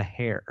Tortoise and the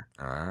Hare.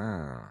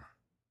 Ah.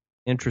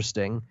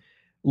 Interesting.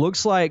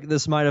 Looks like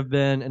this might have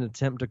been an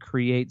attempt to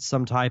create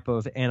some type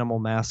of animal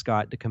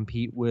mascot to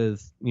compete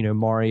with,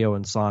 Mario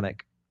and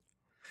Sonic.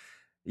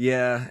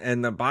 Yeah,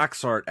 and the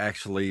box art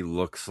actually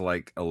looks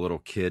like a little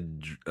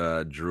kid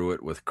drew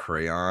it with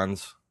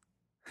crayons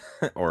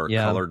or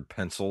colored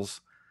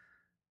pencils.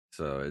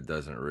 So it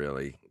doesn't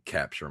really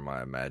capture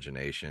my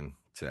imagination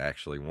to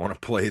actually want to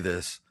play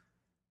this.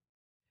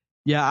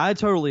 Yeah, I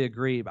totally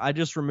agree. I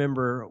just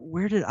remember,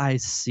 where did I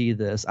see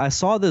this? I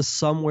saw this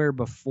somewhere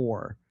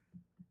before.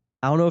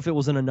 I don't know if it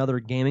was in another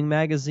gaming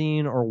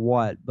magazine or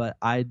what, but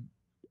I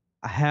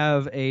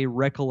have a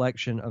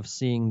recollection of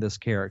seeing this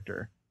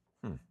character.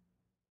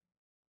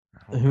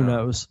 Who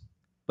knows?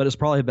 But it's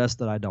probably best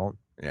that I don't.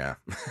 Yeah.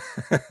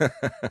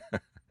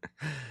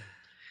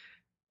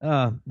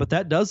 But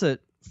that does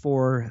it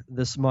for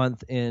this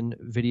month in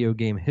video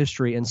game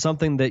history, and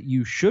something that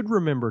you should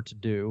remember to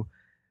do.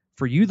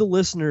 For you, the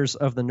listeners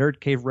of the Nerd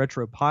Cave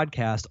Retro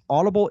podcast,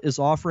 Audible is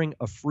offering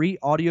a free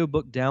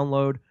audiobook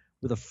download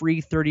with a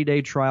free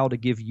 30-day trial to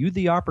give you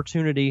the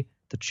opportunity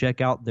to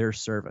check out their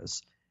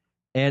service.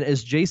 And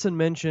as Jason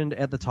mentioned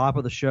at the top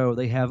of the show,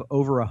 they have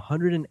over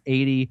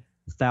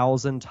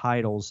 180,000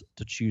 titles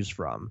to choose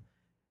from.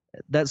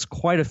 That's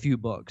quite a few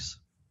books.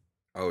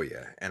 Oh,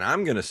 yeah. And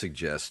I'm going to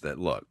suggest that,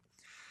 look,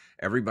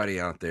 everybody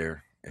out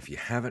there, if you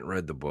haven't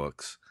read the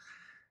books,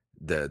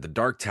 the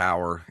Dark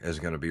Tower is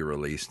going to be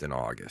released in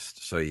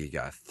August. So you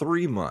got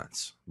 3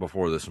 months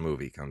before this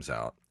movie comes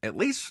out. At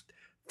least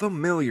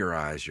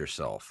familiarize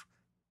yourself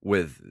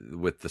with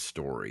the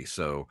story.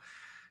 So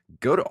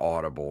go to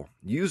Audible,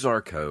 use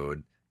our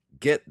code,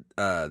 get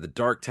the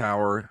Dark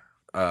Tower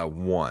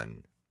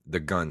 1, The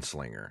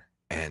Gunslinger,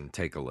 and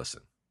take a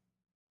listen.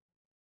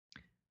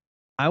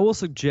 I will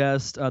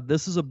suggest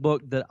this is a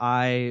book that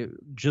I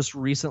just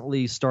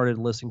recently started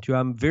listening to.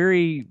 I'm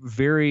very,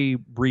 very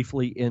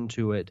briefly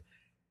into it.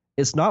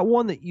 It's not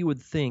one that you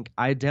would think.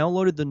 I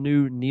downloaded the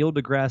new Neil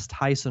deGrasse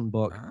Tyson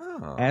book,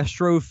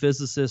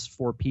 Astrophysicist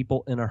for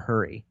People in a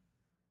Hurry.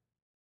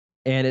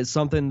 And it's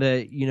something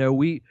that, you know,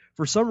 we,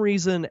 for some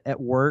reason at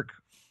work,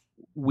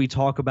 we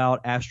talk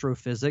about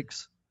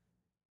astrophysics.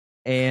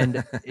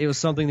 And it was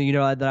something that, you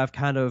know, that I've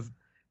kind of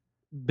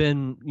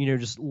been, you know,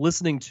 just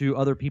listening to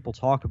other people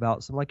talk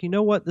about. So I'm like, you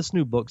know what, this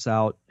new book's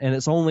out and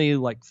it's only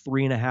like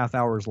 3.5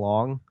 hours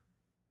long,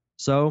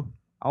 so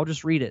I'll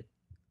just read it.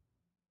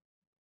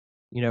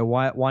 You know,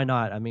 why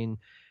not? I mean,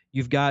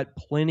 you've got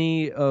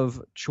plenty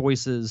of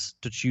choices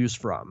to choose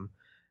from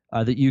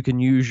that you can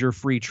use your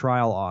free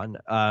trial on.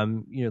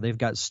 You know, they've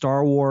got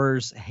Star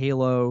Wars,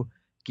 Halo,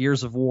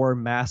 Gears of War,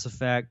 Mass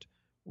Effect,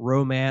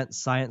 romance,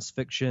 science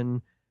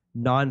fiction,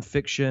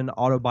 nonfiction,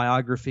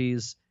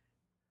 autobiographies.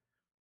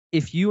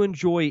 If you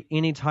enjoy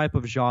any type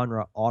of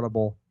genre,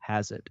 Audible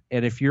has it.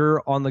 And if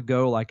you're on the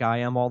go like I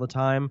am all the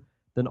time,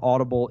 then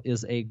Audible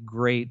is a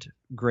great,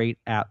 great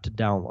app to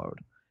download.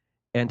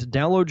 And to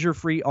download your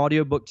free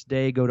audiobook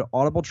today, go to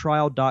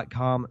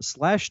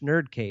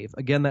audibletrial.com/nerdcave.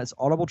 Again, that's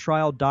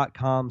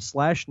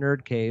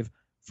audibletrial.com/nerdcave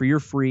for your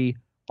free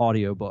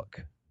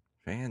audiobook.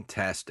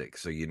 Fantastic.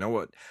 So you know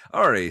what? I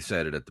already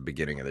said it at the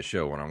beginning of the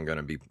show when I'm going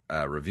to be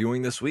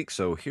reviewing this week.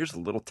 So here's a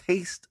little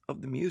taste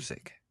of the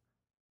music.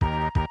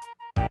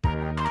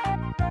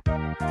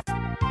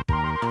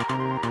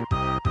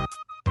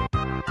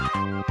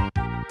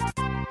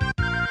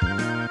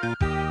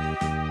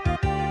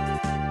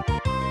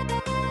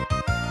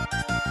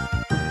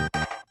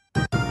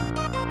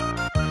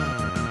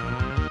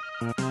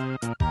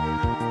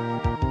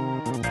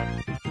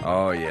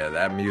 Oh yeah,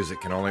 that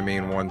music can only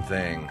mean one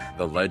thing.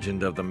 The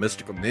Legend of the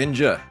Mystical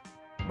Ninja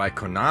by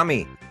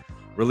Konami.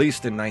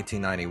 Released in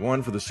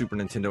 1991 for the Super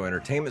Nintendo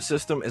Entertainment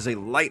System, is a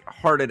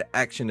light-hearted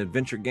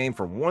action-adventure game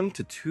for 1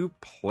 to 2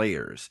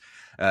 players.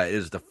 It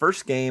is the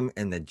first game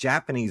in the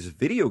Japanese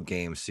video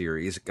game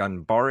series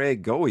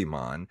Ganbare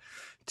Goemon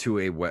to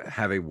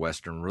have a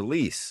Western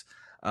release.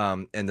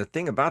 And the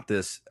thing about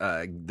this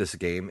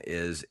game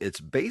is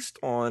it's based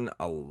on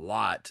a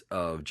lot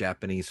of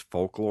Japanese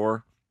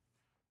folklore.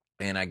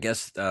 And I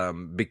guess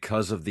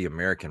because of the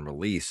American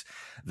release,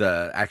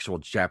 the actual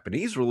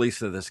Japanese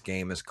release of this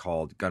game is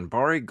called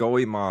Ganbare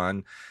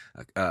Goemon,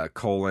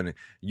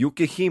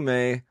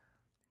 Yukihime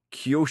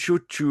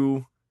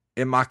Kyoshuchu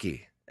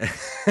Emaki.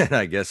 And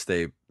I guess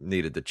they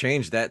needed to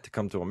change that to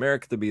come to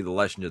America to be The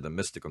Legend of the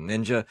Mystical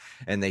Ninja.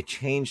 And they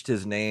changed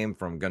his name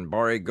from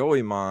Ganbare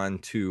Goemon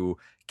to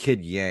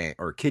Kid Ying,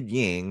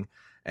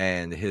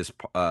 and his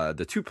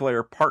the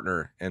 2-player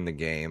partner in the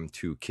game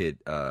to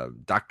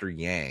Dr.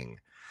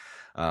 Yang.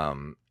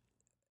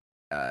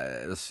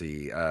 Let's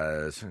see.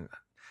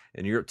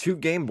 In Europe, 2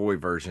 Game Boy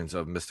versions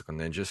of Mystical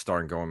Ninja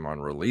starring Goemon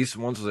release.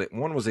 One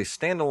was a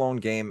standalone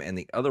game, and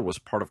the other was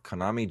part of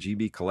Konami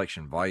GB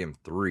Collection Volume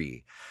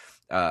 3.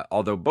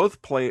 Although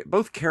both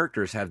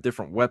characters have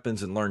different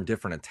weapons and learn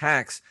different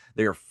attacks,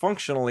 they are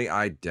functionally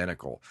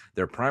identical.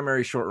 Their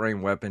primary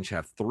short-range weapons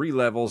have 3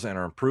 levels and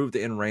are improved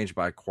in range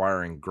by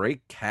acquiring gray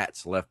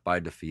cats left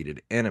by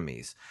defeated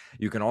enemies.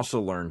 You can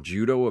also learn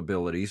judo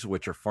abilities,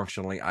 which are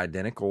functionally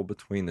identical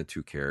between the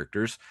 2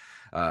 characters.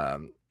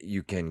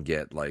 You can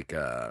get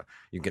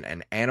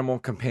an animal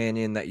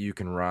companion that you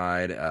can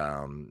ride.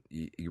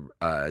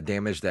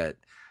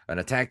 An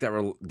attack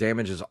that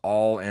damages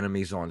all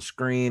enemies on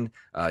screen.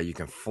 You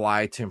can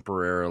fly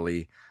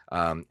temporarily.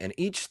 And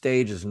each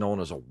stage is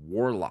known as a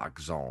Warlock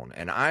Zone.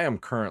 And I am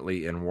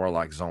currently in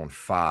Warlock Zone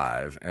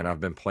 5, and I've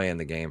been playing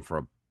the game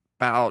for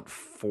about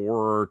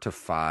 4 to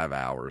 5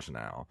 hours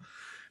now.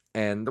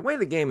 And the way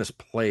the game is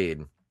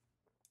played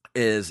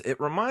is, it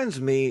reminds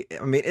me,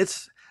 I mean,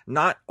 it's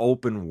not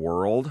open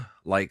world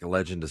like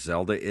Legend of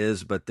Zelda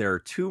is, but there are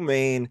 2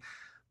 main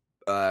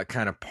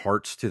kind of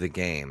parts to the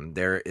game.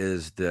 There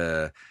is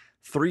the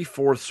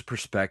 3/4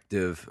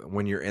 perspective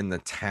when you're in the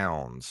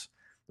towns,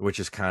 which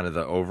is kind of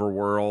the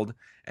overworld.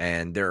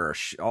 And there are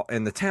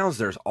in the towns,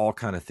 there's all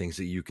kind of things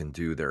that you can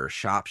do. There are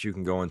shops you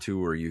can go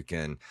into where you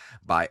can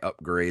buy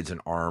upgrades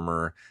and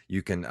armor.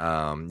 You can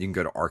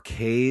go to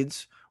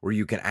arcades where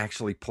you can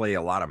actually play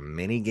a lot of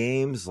mini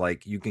games.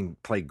 Like you can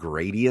play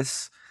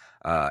Gradius,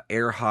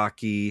 air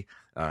hockey,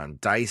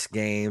 dice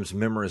games,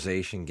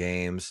 memorization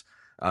games.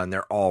 And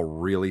they're all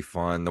really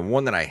fun. The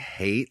one that I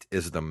hate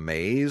is the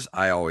maze.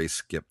 I always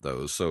skip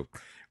those. So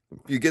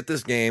you get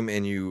this game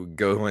and you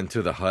go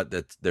into the hut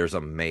that there's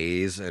a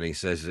maze, and he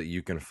says that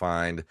you can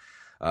find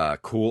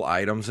cool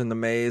items in the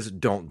maze.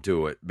 Don't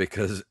do it,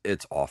 because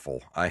it's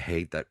awful. I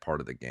hate that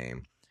part of the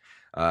game.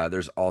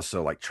 There's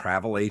also like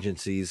travel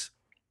agencies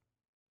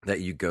that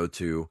you go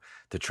to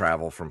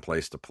travel from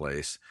place to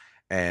place.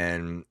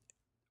 And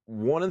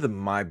one of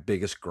my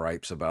biggest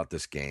gripes about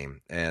this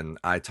game, and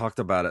I talked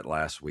about it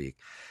last week,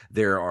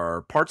 there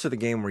are parts of the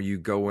game where you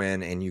go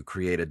in and you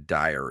create a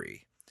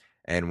diary.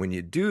 And when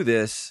you do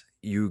this,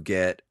 you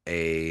get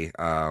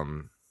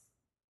password.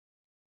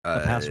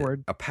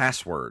 A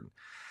password,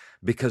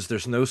 because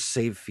there's no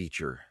save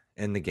feature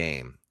in the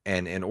game.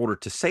 And in order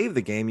to save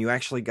the game, you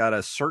actually got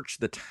to search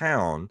the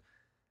town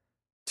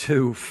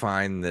to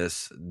find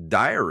this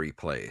diary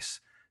place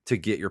to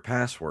get your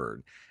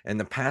password. And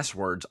the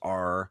passwords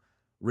are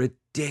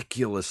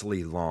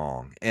ridiculously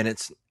long. And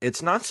it's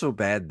not so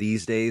bad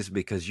these days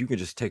because you can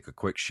just take a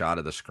quick shot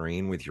of the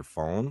screen with your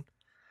phone.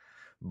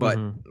 But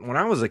when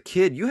I was a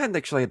kid, you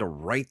actually had to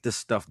write this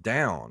stuff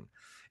down.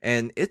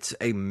 And it's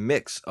a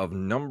mix of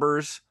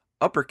numbers,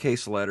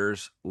 uppercase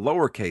letters,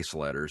 lowercase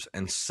letters,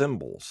 and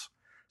symbols.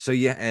 So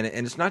yeah, and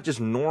it's not just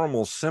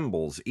normal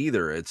symbols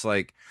either. It's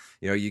like,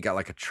 you got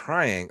like a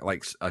triangle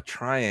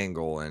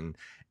and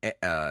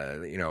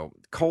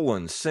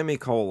colons,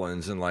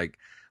 semicolons, and like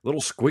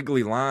little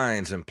squiggly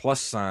lines and plus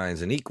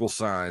signs and equal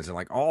signs and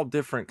like all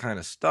different kind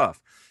of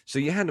stuff. So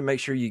you had to make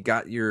sure you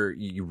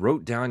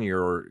wrote down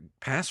your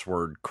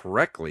password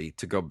correctly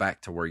to go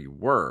back to where you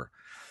were.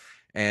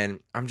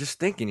 And I'm just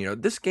thinking,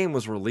 this game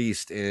was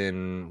released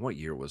in, what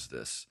year was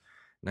this?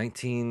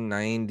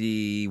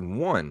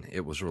 1991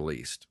 it was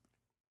released.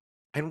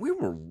 And we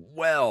were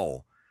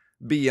well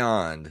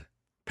beyond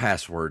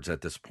passwords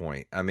at this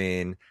point. I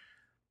mean,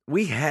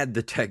 we had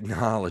the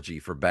technology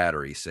for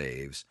battery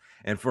saves.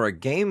 And for a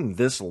game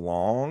this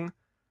long,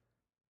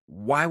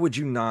 why would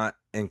you not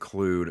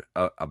include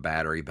a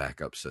battery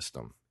backup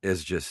system?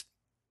 Is just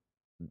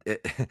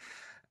it.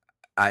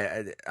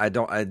 I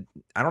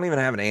don't even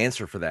have an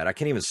answer for that. I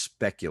can't even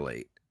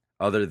speculate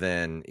other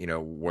than,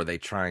 were they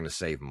trying to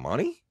save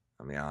money?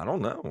 I mean, I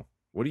don't know.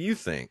 What do you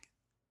think?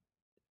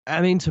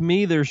 I mean, to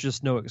me, there's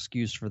just no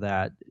excuse for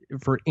that.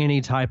 For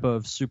any type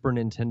of Super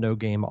Nintendo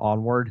game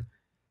onward,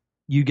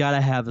 you got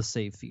to have a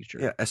save feature.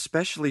 Yeah,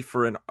 especially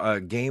for a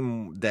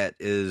game that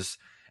is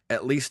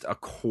at least a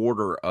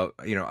quarter of,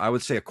 I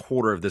would say a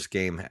quarter of this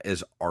game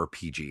is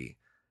RPG.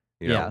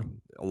 A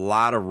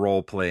lot of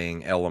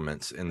role-playing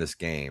elements in this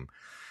game.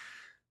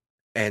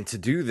 And to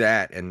do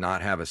that and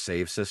not have a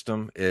save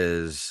system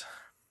is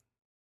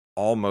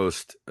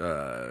almost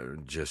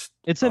just...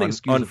 It's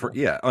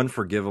inexcusable.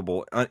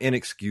 Unforgivable,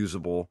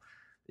 inexcusable.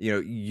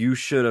 You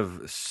should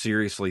have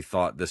seriously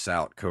thought this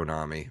out,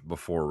 Konami,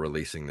 before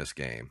releasing this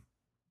game.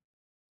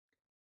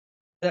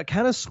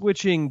 Kind of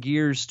switching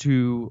gears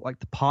to like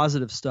the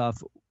positive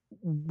stuff.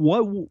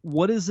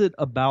 What is it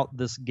about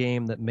this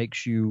game that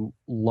makes you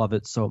love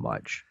it so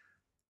much?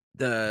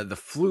 The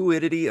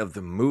fluidity of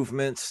the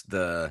movements,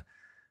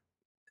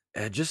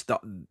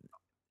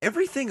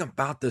 everything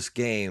about this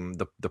game,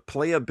 the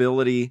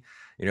playability,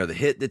 the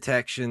hit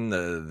detection,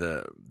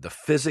 the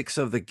physics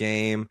of the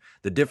game,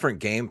 the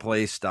different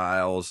gameplay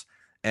styles.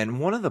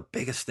 And one of the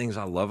biggest things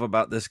I love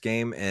about this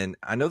game, and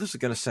I know this is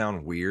going to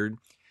sound weird,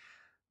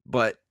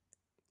 but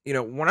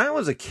when I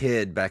was a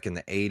kid back in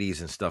the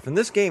 80s and stuff, and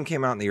this game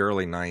came out in the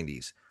early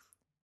 90s,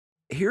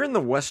 here in the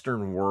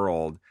Western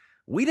world,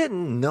 we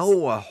didn't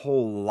know a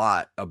whole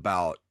lot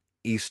about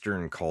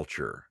Eastern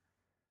culture.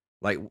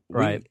 Like,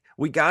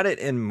 we got it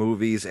in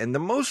movies, and the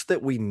most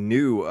that we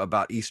knew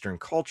about Eastern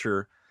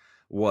culture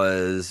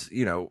was,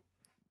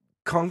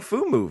 kung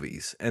fu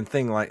movies and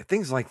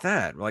things like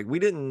that. Like, we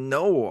didn't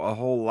know a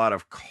whole lot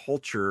of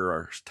culture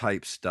or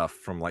type stuff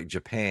from like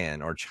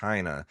Japan or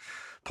China,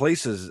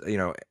 places,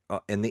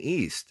 in the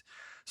East.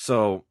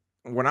 So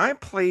when I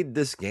played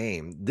this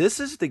game, this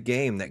is the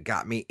game that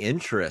got me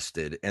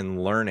interested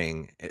in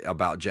learning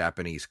about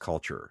Japanese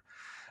culture.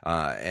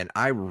 And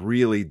I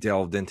really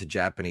delved into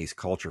Japanese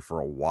culture for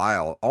a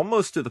while,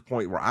 almost to the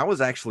point where I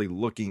was actually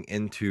looking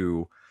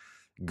into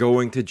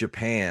going to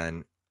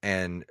Japan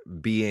and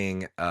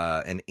being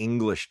an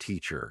English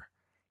teacher.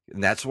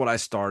 And that's what I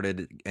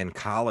started in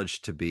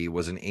college to be,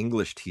 was an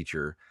English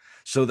teacher,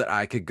 so that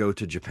I could go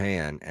to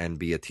Japan and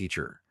be a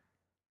teacher.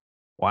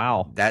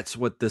 Wow. That's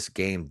what this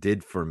game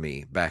did for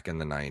me back in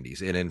the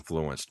 90s. It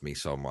influenced me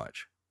so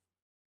much.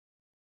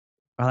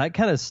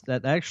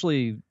 That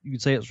actually, you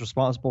could say it's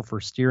responsible for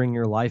steering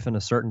your life in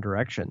a certain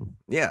direction.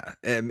 Yeah.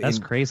 I mean, that's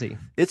crazy.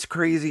 It's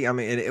crazy. I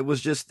mean, it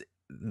was just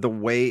the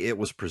way it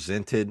was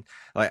presented.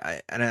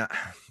 Like,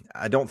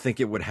 I don't think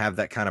it would have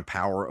that kind of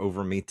power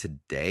over me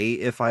today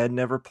if I had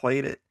never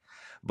played it.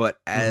 But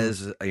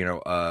as, a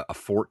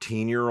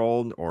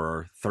 14-year-old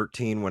or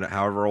 13,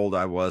 however old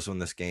I was when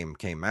this game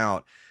came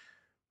out,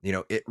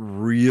 it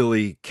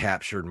really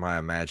captured my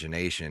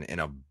imagination in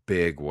a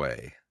big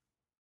way.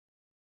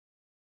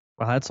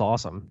 Well, that's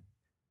awesome.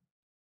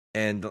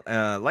 And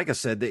like I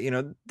said,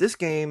 that this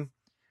game,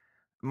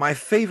 my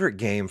favorite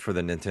game for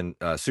the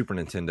Super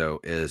Nintendo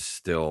is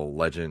still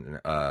Legend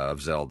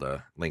of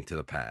Zelda: Link to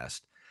the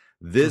Past.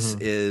 This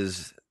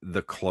is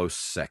the close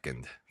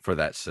second for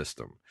that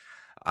system.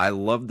 I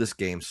love this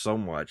game so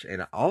much,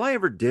 and all I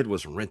ever did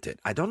was rent it.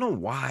 I don't know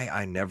why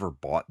I never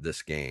bought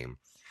this game.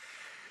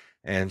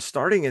 And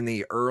starting in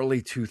the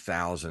early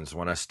 2000s,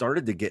 when I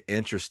started to get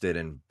interested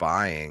in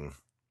buying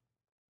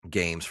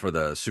games for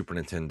the Super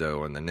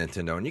Nintendo and the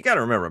Nintendo. And you got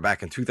to remember,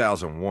 back in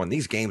 2001,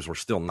 these games were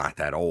still not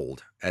that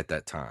old at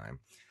that time.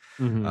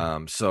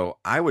 So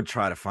I would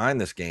try to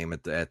find this game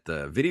at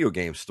the video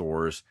game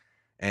stores,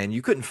 and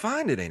you couldn't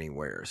find it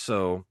anywhere.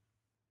 So,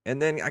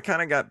 and then I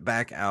kind of got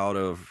back out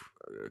of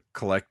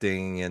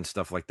collecting and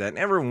stuff like that. And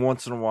every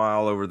once in a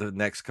while, over the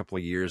next couple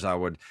of years, I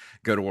would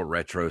go to a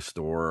retro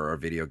store or a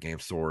video game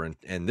store,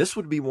 and this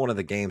would be one of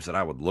the games that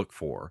I would look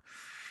for.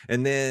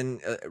 And then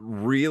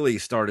really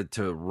started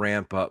to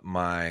ramp up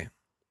my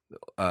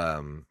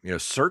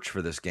search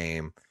for this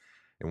game.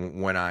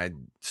 And when I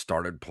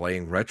started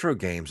playing retro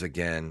games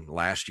again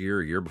last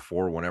year, year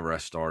before, whenever I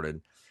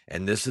started,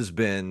 and this has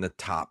been the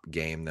top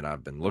game that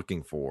I've been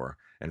looking for,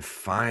 and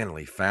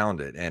finally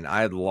found it. And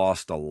I had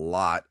lost a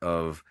lot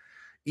of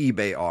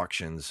eBay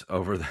auctions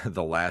over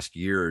the last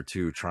year or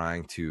two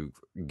trying to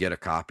get a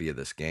copy of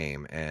this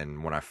game.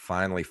 And when I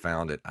finally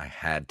found it, I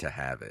had to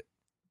have it.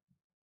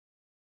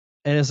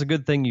 And it's a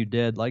good thing you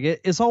did. Like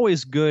it's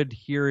always good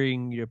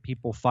hearing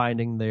people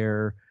finding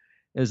their,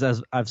 as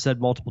I've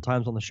said multiple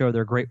times on the show,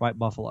 their great white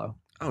buffalo.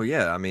 Oh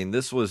yeah, I mean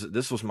this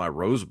was my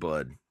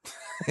rosebud,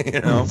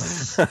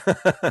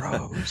 Rosebud.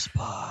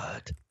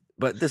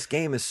 But this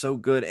game is so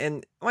good,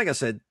 and like I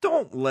said,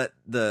 don't let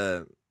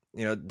the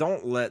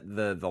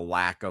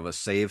lack of a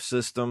save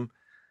system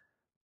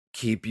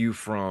keep you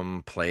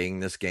from playing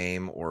this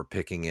game or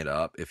picking it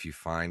up if you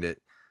find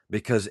it,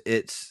 because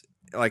it's,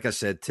 like I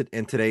said,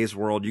 in today's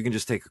world, you can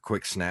just take a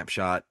quick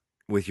snapshot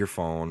with your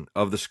phone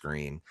of the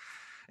screen.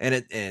 And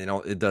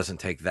it doesn't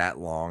take that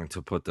long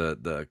to put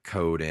the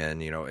code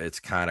in. It's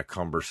kind of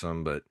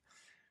cumbersome, but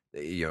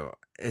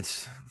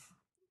it's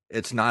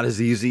not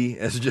as easy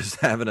as just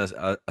having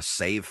a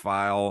save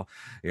file,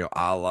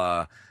 a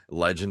la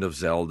Legend of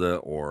Zelda,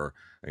 or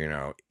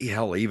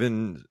hell,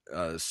 even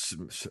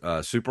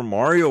Super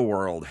Mario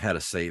World had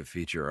a save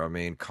feature. I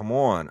mean, come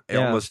on,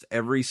 yeah. Almost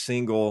every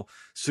single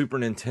Super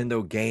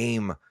Nintendo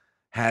game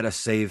had a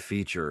save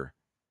feature.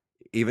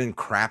 Even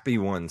crappy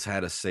ones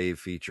had a save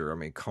feature. I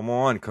mean, come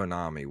on,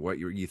 Konami. What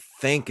were you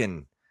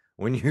thinking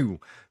when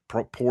you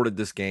ported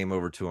this game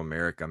over to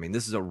America? I mean,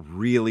 this is a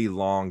really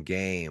long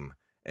game,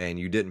 and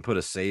you didn't put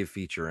a save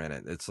feature in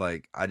it. It's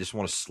like, I just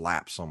want to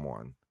slap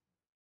someone.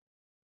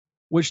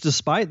 Which,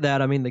 despite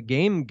that, I mean, the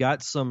game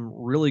got some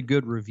really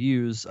good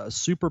reviews.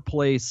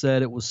 Superplay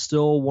said it was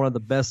still one of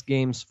the best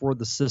games for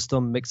the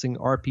system, mixing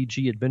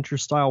RPG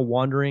adventure-style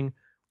wandering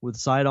with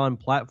side-on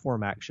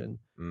platform action.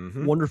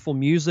 Mm-hmm. Wonderful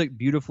music,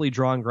 beautifully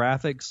drawn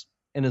graphics,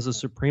 and is a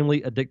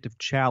supremely addictive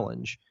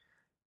challenge.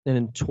 And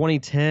in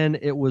 2010,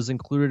 it was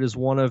included as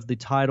one of the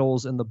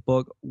titles in the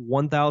book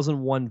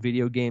 1001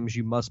 Video Games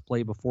You Must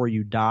Play Before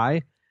You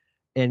Die.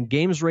 And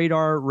Games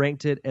Radar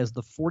ranked it as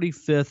the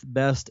 45th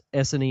best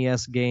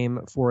SNES game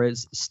for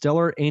its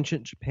stellar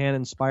ancient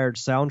Japan-inspired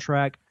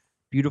soundtrack,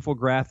 beautiful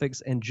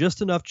graphics, and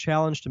just enough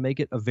challenge to make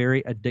it a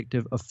very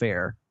addictive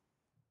affair.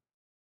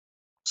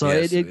 So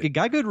yes, it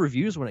got good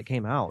reviews when it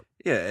came out.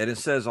 Yeah, and it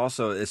says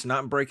also it's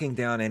not breaking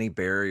down any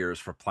barriers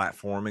for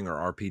platforming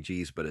or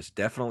RPGs, but it's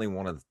definitely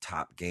one of the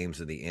top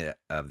games of the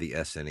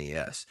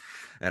SNES.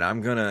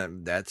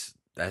 And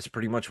that's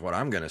pretty much what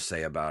I'm gonna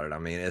say about it. I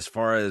mean, as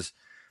far as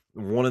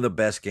one of the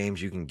best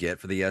games you can get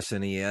for the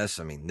SNES,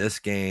 I mean, this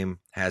game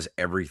has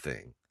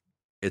everything.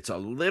 It's a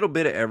little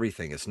bit of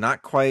everything. It's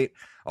not quite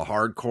a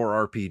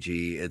hardcore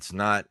RPG. It's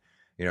not.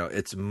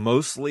 It's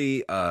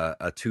mostly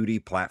a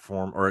 2D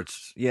platform, or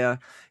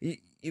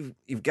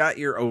you've got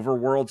your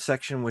overworld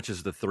section, which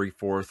is the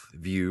 3/4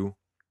 view,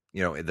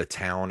 the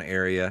town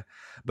area.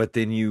 But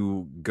then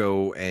you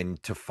go,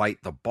 and to fight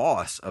the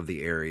boss of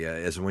the area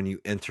is when you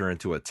enter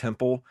into a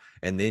temple,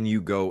 and then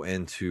you go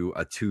into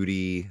a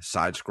 2D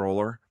side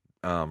scroller.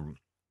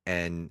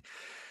 And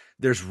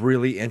there's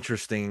really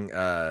interesting,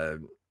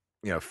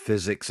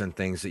 physics and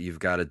things that you've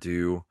got to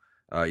do.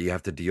 You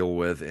have to deal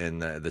with in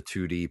the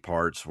 2D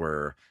parts,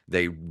 where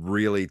they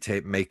really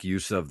make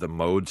use of the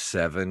Mode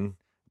 7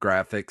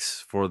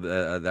 graphics for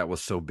that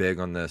was so big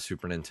on the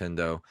Super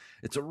Nintendo.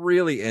 It's a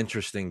really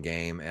interesting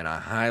game, and I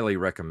highly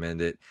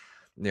recommend it.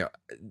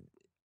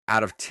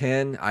 Out of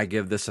 10, I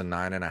give this a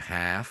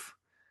 9.5.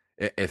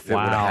 If it would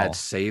have had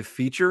save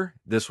feature,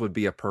 this would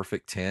be a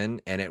perfect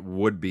 10, and it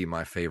would be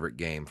my favorite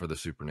game for the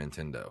Super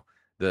Nintendo.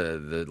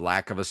 The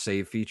lack of a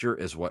save feature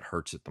is what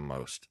hurts it the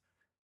most.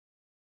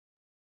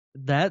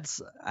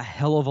 That's a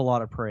hell of a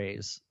lot of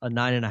praise. A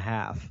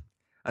 9.5.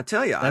 I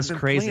tell you, That's I've been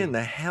crazy. playing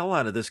the hell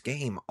out of this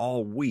game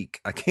all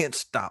week. I can't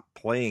stop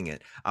playing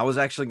it. I was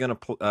actually going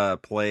to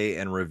play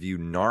and review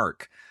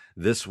Narc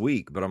this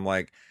week, but I'm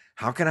like,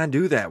 how can I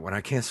do that when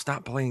I can't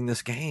stop playing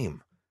this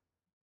game?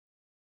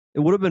 It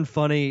would have been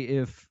funny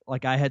if,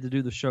 like, I had to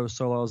do the show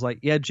solo. I was like,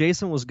 yeah,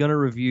 Jason was going to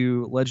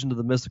review Legend of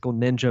the Mystical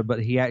Ninja,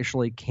 but he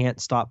actually can't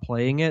stop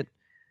playing it.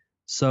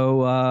 So,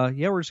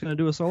 we're just going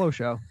to do a solo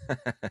show.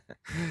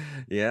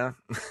 Yeah.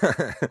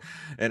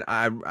 And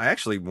I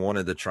actually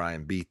wanted to try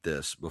and beat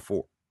this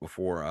before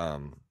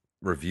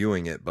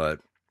reviewing it. But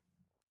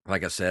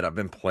like I said, I've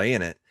been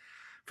playing it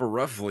for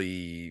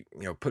roughly,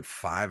 put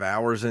 5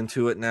 hours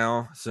into it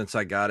now since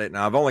I got it.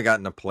 Now, I've only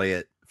gotten to play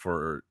it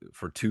for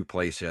two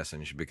play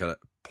sessions because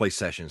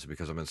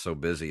I've been so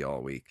busy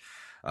all week.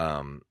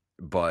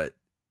 But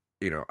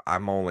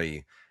I'm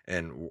only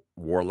in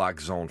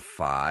Warlock Zone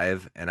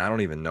 5, and I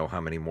don't even know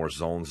how many more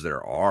zones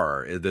there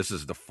are. This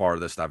is the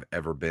farthest I've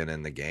ever been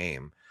in the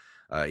game.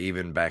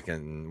 Even back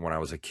when I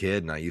was a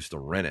kid and I used to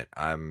rent it,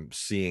 I'm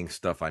seeing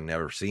stuff I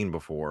never seen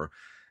before,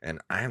 and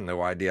I have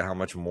no idea how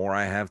much more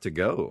I have to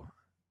go.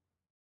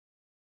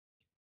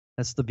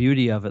 That's the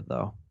beauty of it,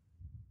 though.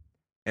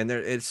 And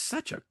it's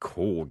such a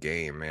cool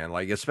game, man.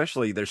 Like,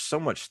 especially there's so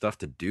much stuff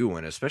to do,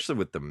 and especially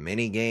with the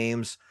mini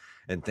games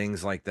and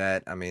things like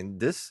that. I mean,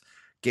 this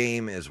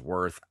game is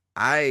worth.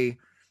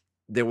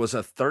 There was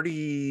a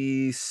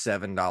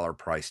 $37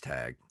 price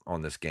tag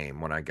on this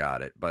game when I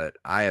got it, but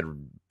I had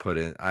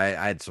I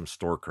had some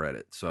store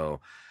credit,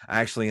 so I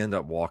actually ended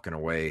up walking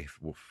away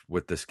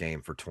with this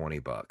game for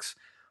 $20.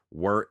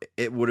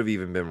 It would have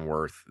even been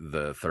worth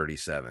the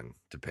 37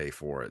 to pay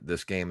for it.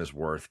 This game is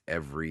worth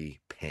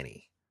every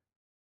penny.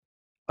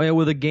 Oh yeah,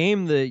 with a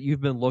game that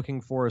you've been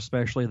looking for,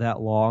 especially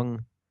that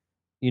long,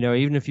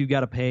 even if you got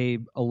to pay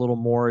a little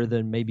more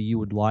than maybe you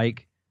would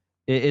like,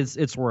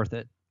 it's worth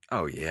it.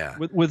 Oh yeah.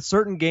 With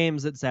certain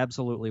games, it's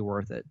absolutely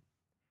worth it.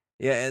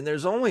 Yeah, and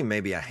there's only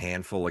maybe a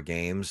handful of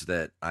games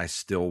that I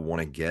still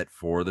want to get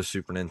for the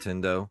Super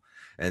Nintendo,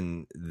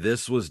 and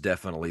this was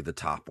definitely the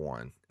top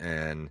one.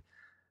 And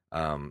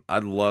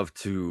I'd love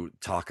to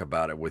talk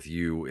about it with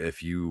you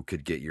if you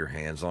could get your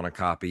hands on a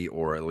copy,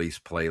 or at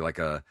least play like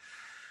a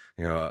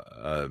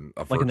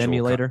like an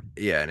emulator.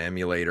 An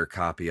emulator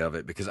copy of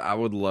it, because I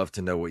would love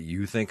to know what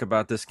you think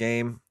about this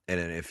game and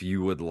if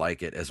you would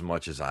like it as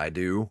much as I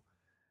do.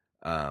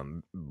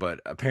 But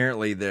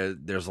apparently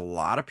there's a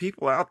lot of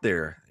people out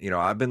there.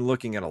 I've been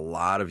looking at a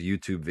lot of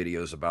YouTube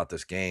videos about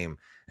this game,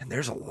 and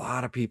there's a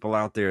lot of people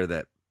out there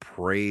that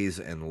praise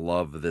and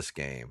love this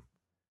game.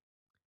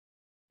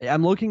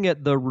 I'm looking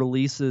at the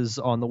releases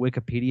on the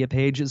Wikipedia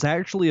page. It's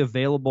actually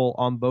available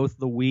on both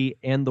the Wii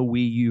and the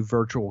Wii U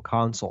Virtual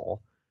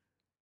Console.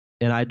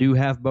 And I do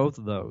have both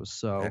of those,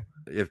 so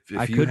if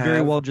I could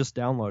very well just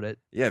download it.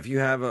 Yeah, if you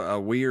have a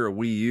Wii or a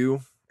Wii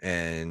U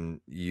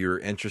and you're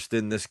interested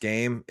in this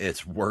game,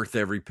 it's worth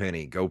every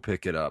penny. Go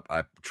pick it up.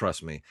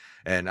 Trust me.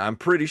 And I'm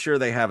pretty sure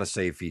they have a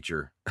save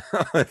feature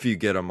if you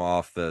get them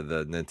off the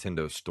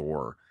Nintendo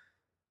store.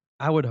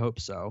 I would hope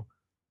so.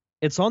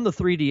 It's on the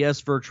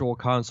 3DS Virtual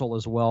Console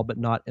as well, but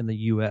not in the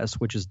US,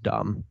 which is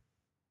dumb.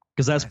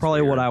 Because that's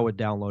probably weird. What I would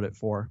download it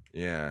for.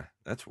 Yeah,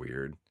 that's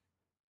weird.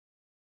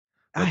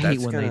 I hate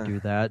when they do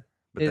that.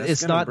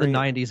 It's not the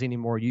 90s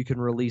anymore. You can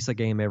release a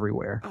game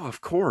everywhere. Oh, of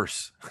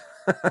course.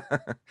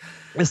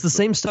 It's the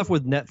same stuff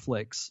with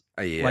Netflix.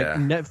 Yeah. Like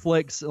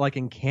Netflix, like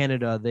in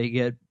Canada, they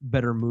get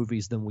better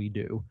movies than we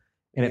do.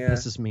 And it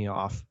pisses me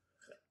off.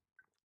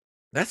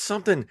 That's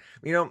something,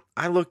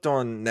 I looked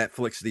on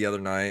Netflix the other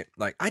night.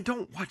 Like, I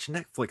don't watch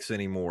Netflix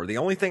anymore. The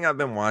only thing I've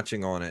been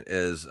watching on it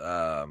is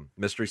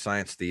Mystery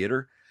Science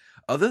Theater.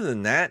 Other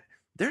than that,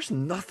 there's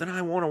nothing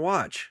I want to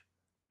watch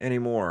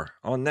anymore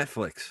on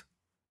Netflix.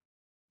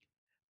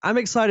 I'm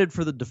excited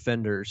for The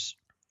Defenders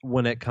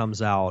when it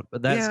comes out,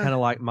 but that's kind of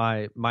like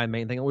my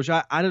main thing, which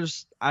I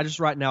just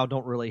right now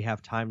don't really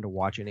have time to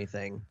watch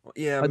anything.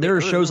 Yeah, there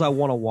are shows I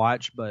want to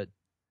watch, but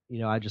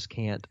I just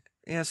can't.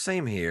 Yeah,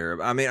 same here.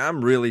 I mean,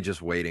 I'm really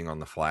just waiting on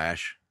The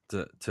Flash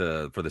for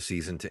the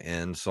season to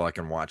end so I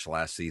can watch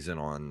last season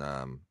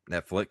on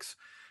Netflix,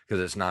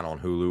 because it's not on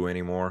Hulu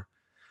anymore.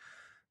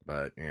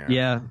 But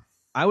yeah.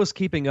 I was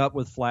keeping up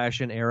with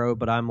Flash and Arrow,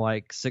 but I'm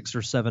like 6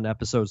 or 7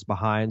 episodes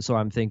behind. So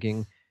I'm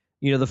thinking,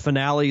 the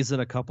finale's in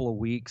a couple of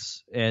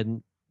weeks.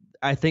 And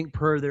I think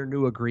per their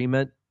new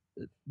agreement,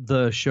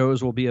 the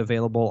shows will be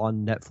available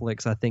on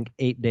Netflix, I think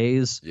 8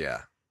 days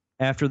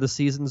after the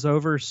season's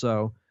over.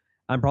 So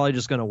I'm probably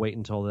just going to wait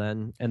until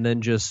then. And then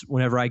just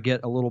whenever I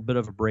get a little bit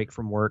of a break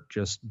from work,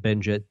 just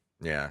binge it.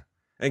 Yeah.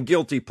 And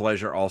guilty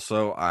pleasure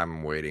also,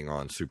 I'm waiting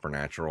on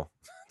Supernatural.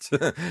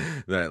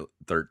 That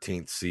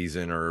 13th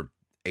season or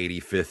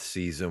 85th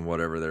season,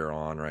 whatever they're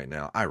on right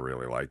now. I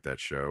really like that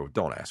show.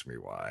 Don't ask me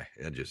why.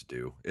 I just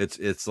do.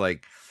 It's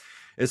like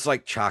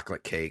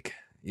chocolate cake.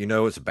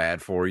 It's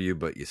bad for you,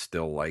 but you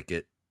still like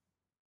it.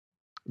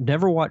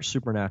 Never watched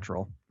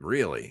Supernatural.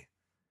 Really?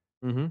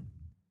 Mm-hmm.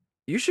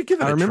 You should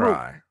give it a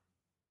try.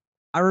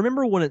 I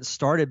remember when it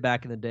started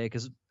back in the day,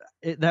 because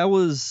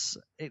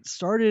it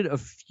started a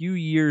few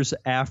years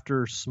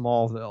after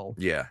Smallville.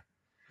 Yeah.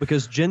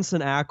 Because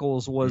Jensen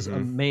Ackles was a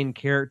main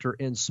character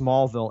in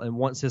Smallville, and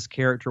once his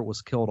character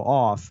was killed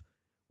off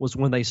was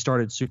when they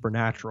started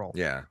Supernatural.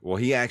 Yeah. Well,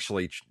 he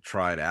actually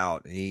tried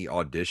out. He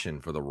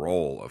auditioned for the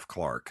role of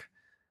Clark.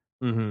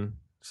 Mm-hmm.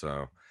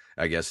 So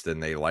I guess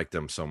then they liked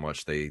him so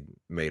much they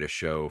made a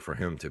show for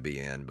him to be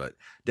in. But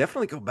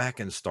definitely go back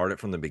and start it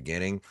from the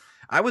beginning.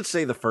 I would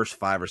say the first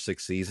 5 or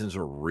 6 seasons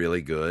are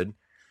really good.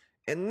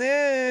 And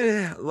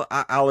then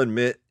I'll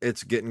admit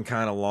it's getting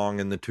kind of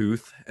long in the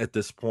tooth at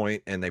this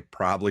point, and they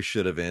probably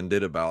should have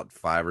ended about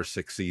 5 or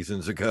 6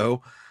 seasons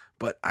ago.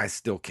 But I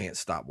still can't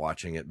stop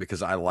watching it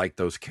because I like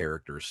those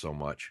characters so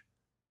much.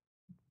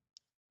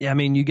 Yeah, I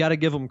mean, you got to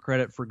give them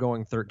credit for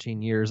going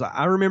 13 years.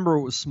 I remember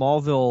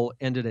Smallville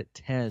ended at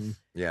 10.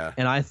 Yeah.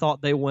 And I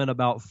thought they went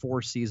about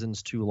 4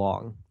 seasons too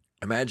long.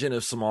 Imagine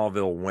if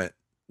Smallville went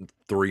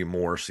 3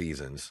 more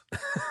seasons.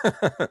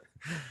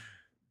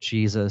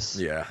 Jesus.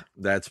 Yeah,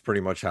 that's pretty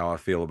much how I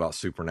feel about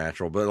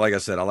Supernatural. But like I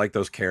said, I like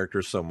those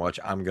characters so much,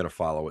 I'm going to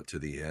follow it to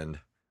the end.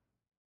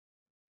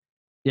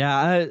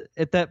 Yeah,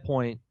 at that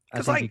point,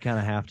 I think you kind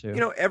of have to. You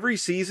know, every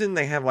season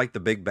they have like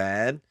the big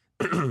bad,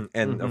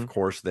 and of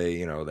course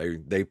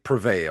they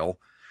prevail.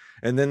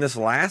 And then this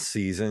last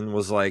season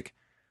was like,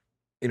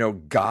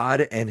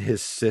 God and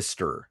his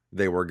sister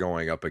they were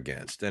going up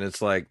against. And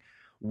it's like,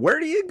 where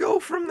do you go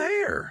from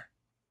there?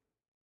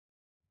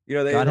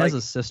 God has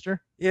a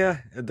sister? Yeah,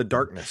 the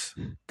darkness.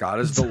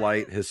 God is the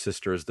light, his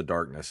sister is the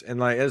darkness.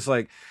 And it's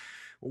like,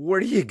 where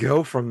do you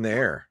go from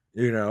there?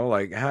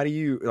 How do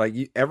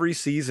you every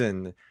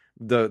season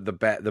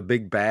the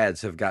big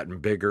bads have gotten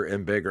bigger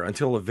and bigger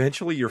until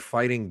eventually you're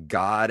fighting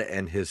God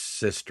and his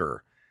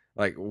sister.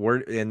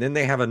 And then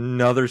they have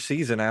another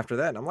season after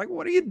that. And I'm like,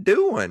 what are you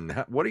doing?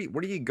 Where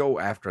do you go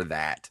after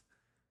that?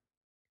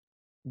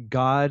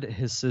 God,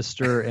 his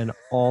sister, and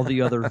all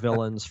the other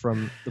villains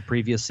from the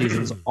previous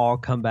seasons all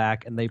come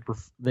back, and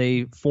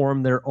they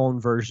form their own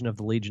version of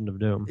the Legion of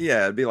Doom.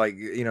 Yeah, it'd be like,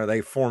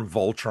 they form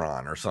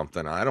Voltron or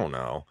something. I don't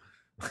know.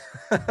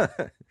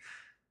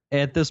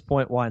 At this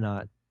point, why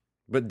not?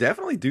 But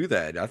definitely do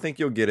that. I think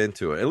you'll get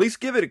into it. At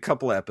least give it a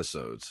couple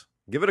episodes.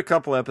 Give it a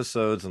couple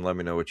episodes and let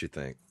me know what you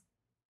think.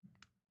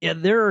 Yeah,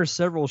 there are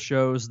several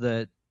shows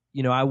that,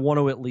 I want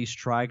to at least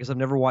try because I've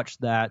never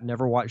watched that,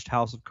 never watched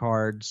House of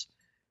Cards.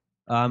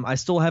 I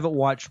still haven't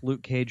watched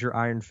Luke Cage or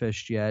Iron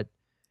Fist yet.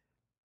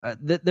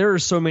 There are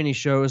so many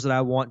shows that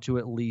I want to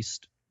at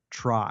least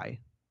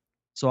try.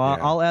 So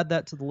I'll add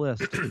that to the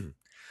list.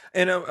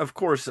 And of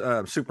course,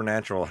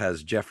 Supernatural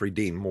has Jeffrey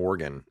Dean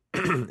Morgan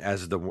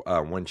as the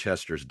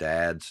Winchester's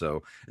dad.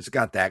 So it's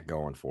got that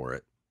going for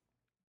it.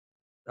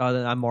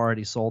 Then I'm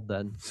already sold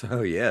then.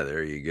 So yeah,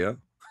 there you go.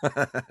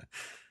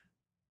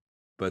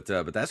 But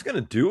that's going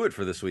to do it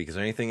for this week. Is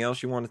there anything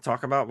else you want to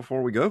talk about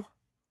before we go?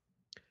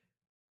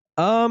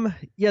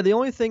 Yeah, the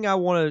only thing I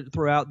want to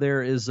throw out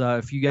there is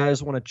if you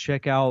guys want to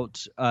check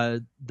out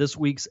this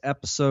week's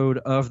episode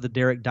of the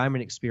Derek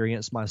Diamond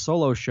Experience, my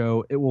solo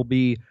show, it will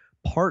be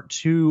part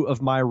 2 of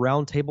my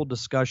roundtable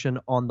discussion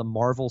on the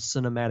Marvel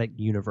Cinematic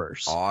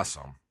Universe.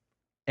 Awesome.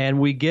 And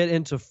we get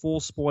into full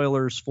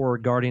spoilers for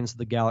Guardians of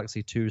the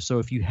Galaxy 2. So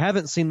if you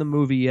haven't seen the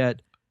movie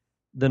yet,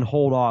 then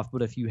hold off.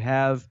 But if you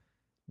have,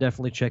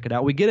 definitely check it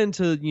out. We get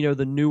into,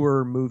 the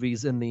newer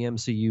movies in the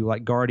MCU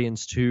like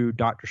Guardians 2,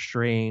 Doctor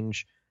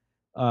Strange,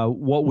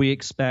 what we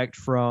expect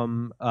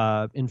from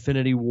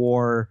Infinity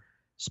War,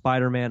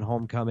 Spider-Man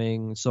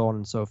Homecoming, so on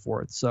and so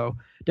forth. So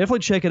definitely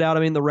check it out.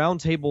 I mean, the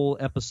roundtable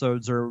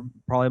episodes are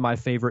probably my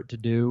favorite to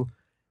do.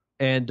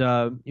 And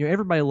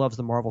everybody loves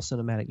the Marvel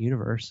Cinematic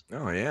Universe.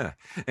 Oh yeah,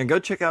 and go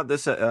check out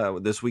this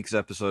week's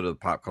episode of the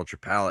Pop Culture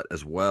Palette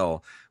as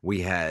well.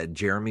 We had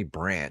Jeremy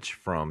Branch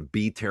from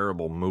Be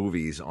Terrible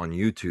Movies on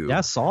YouTube. Yeah,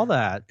 I saw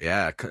that.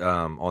 Yeah,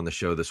 on the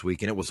show this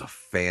week, and it was a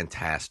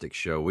fantastic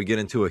show. We get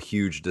into a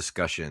huge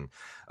discussion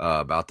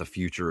about the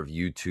future of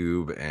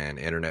YouTube and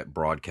internet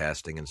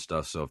broadcasting and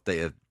stuff. So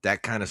if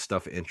that kind of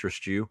stuff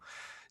interests you,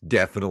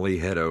 definitely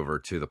head over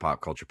to the Pop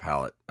Culture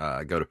Palette.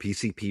 Go to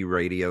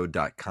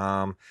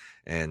pcpradio.com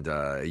and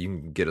you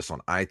can get us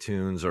on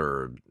iTunes,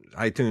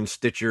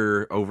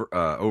 Stitcher,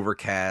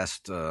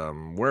 Overcast,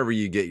 wherever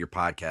you get your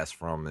podcast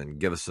from, and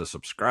give us a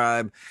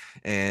subscribe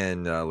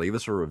and leave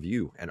us a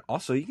review. And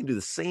also, you can do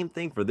the same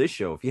thing for this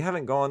show. If you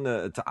haven't gone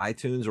to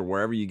iTunes or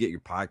wherever you get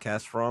your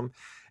podcast from,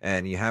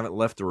 and you haven't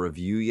left a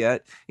review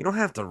yet, you don't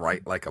have to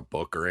write like a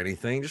book or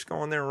anything. Just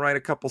go in there and write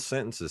a couple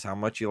sentences how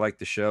much you like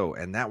the show,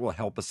 and that will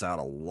help us out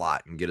a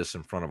lot and get us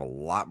in front of a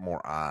lot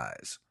more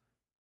eyes.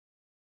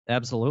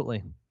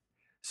 Absolutely.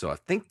 So I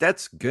think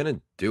that's going to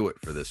do it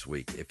for this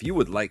week. If you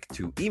would like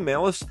to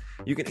email us,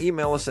 you can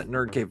email us at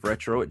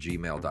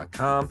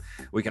nerdcaveretro@gmail.com.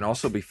 We can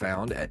also be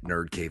found at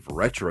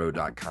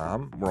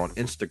nerdcaveretro.com. We're on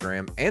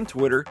Instagram and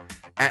Twitter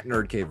at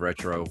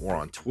nerdcaveretro. We're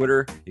on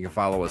Twitter. You can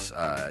follow us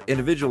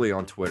individually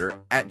on Twitter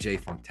at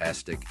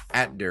jfunktastic,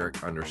 at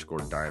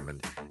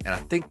Derek_Diamond. And I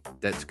think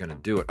that's going to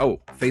do it. Oh,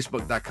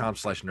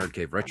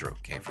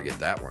 facebook.com/nerdcaveretro. Can't forget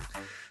that one.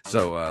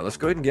 So let's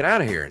go ahead and get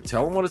out of here and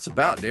tell them what it's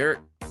about, Derek.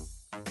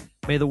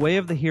 May the way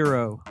of the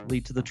hero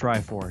lead to the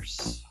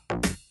Triforce.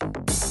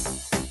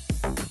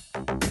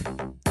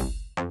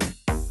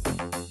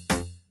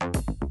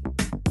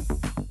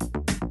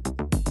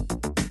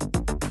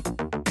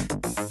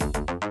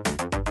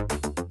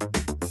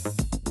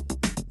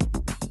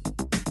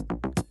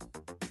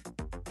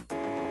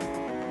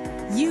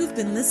 You've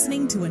been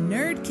listening to a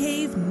Nerd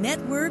Cave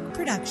Network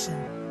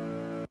production.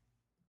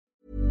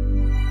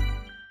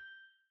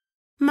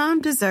 Mom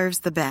deserves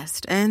the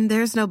best, and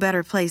there's no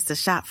better place to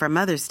shop for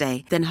Mother's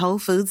Day than Whole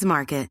Foods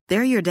Market.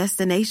 They're your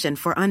destination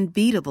for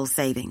unbeatable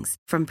savings,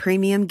 from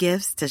premium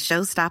gifts to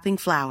show-stopping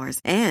flowers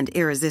and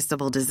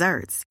irresistible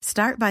desserts.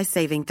 Start by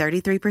saving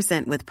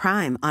 33% with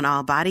Prime on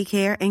all body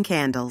care and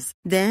candles.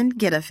 Then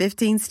get a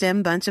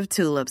 15-stem bunch of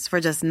tulips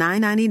for just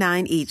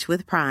 $9.99 each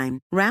with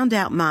Prime. Round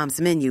out Mom's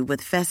menu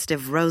with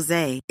festive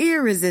rosé,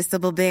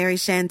 irresistible berry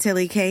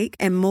chantilly cake,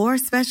 and more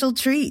special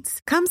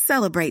treats. Come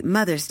celebrate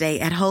Mother's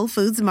Day at Whole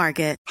Foods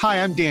Market.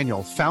 Hi, I'm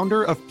Daniel,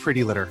 founder of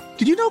Pretty Litter.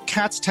 Did you know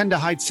cats tend to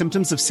hide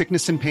symptoms of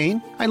sickness and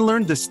pain? I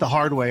learned this the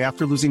hard way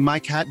after losing my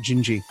cat,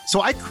 Gingy.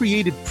 So I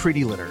created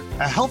Pretty Litter,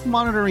 a health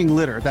monitoring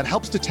litter that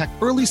helps detect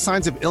early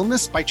signs of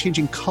illness by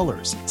changing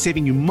colors,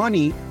 saving you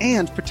money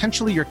and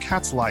potentially your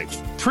cat's life.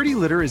 Pretty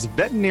Litter is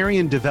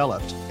veterinarian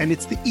developed, and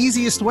it's the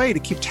easiest way to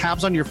keep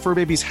tabs on your fur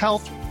baby's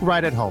health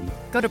right at home.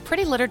 Go to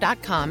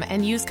prettylitter.com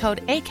and use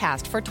code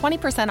ACAST for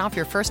 20% off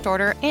your first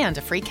order and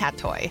a free cat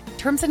toy.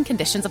 Terms and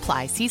conditions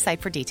apply. See site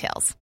for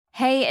details.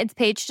 Hey, it's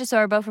Paige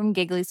DeSorbo from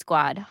Giggly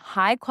Squad.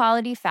 High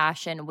quality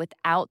fashion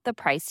without the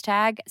price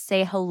tag.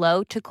 Say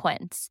hello to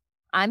Quince.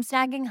 I'm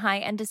snagging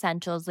high-end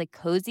essentials like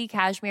cozy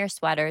cashmere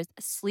sweaters,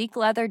 sleek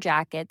leather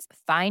jackets,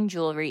 fine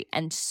jewelry,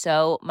 and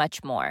so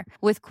much more.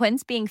 With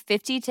Quince being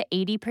 50 to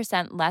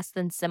 80% less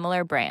than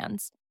similar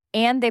brands.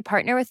 And they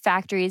partner with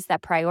factories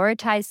that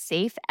prioritize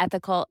safe,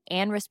 ethical,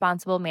 and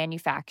responsible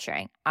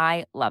manufacturing.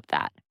 I love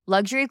that.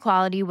 Luxury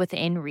quality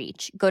within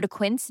reach. Go to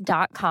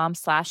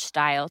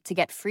quince.com/style to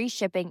get free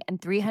shipping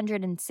and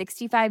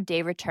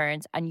 365-day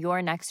returns on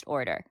your next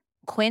order.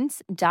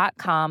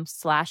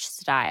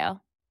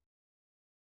 Quince.com/style.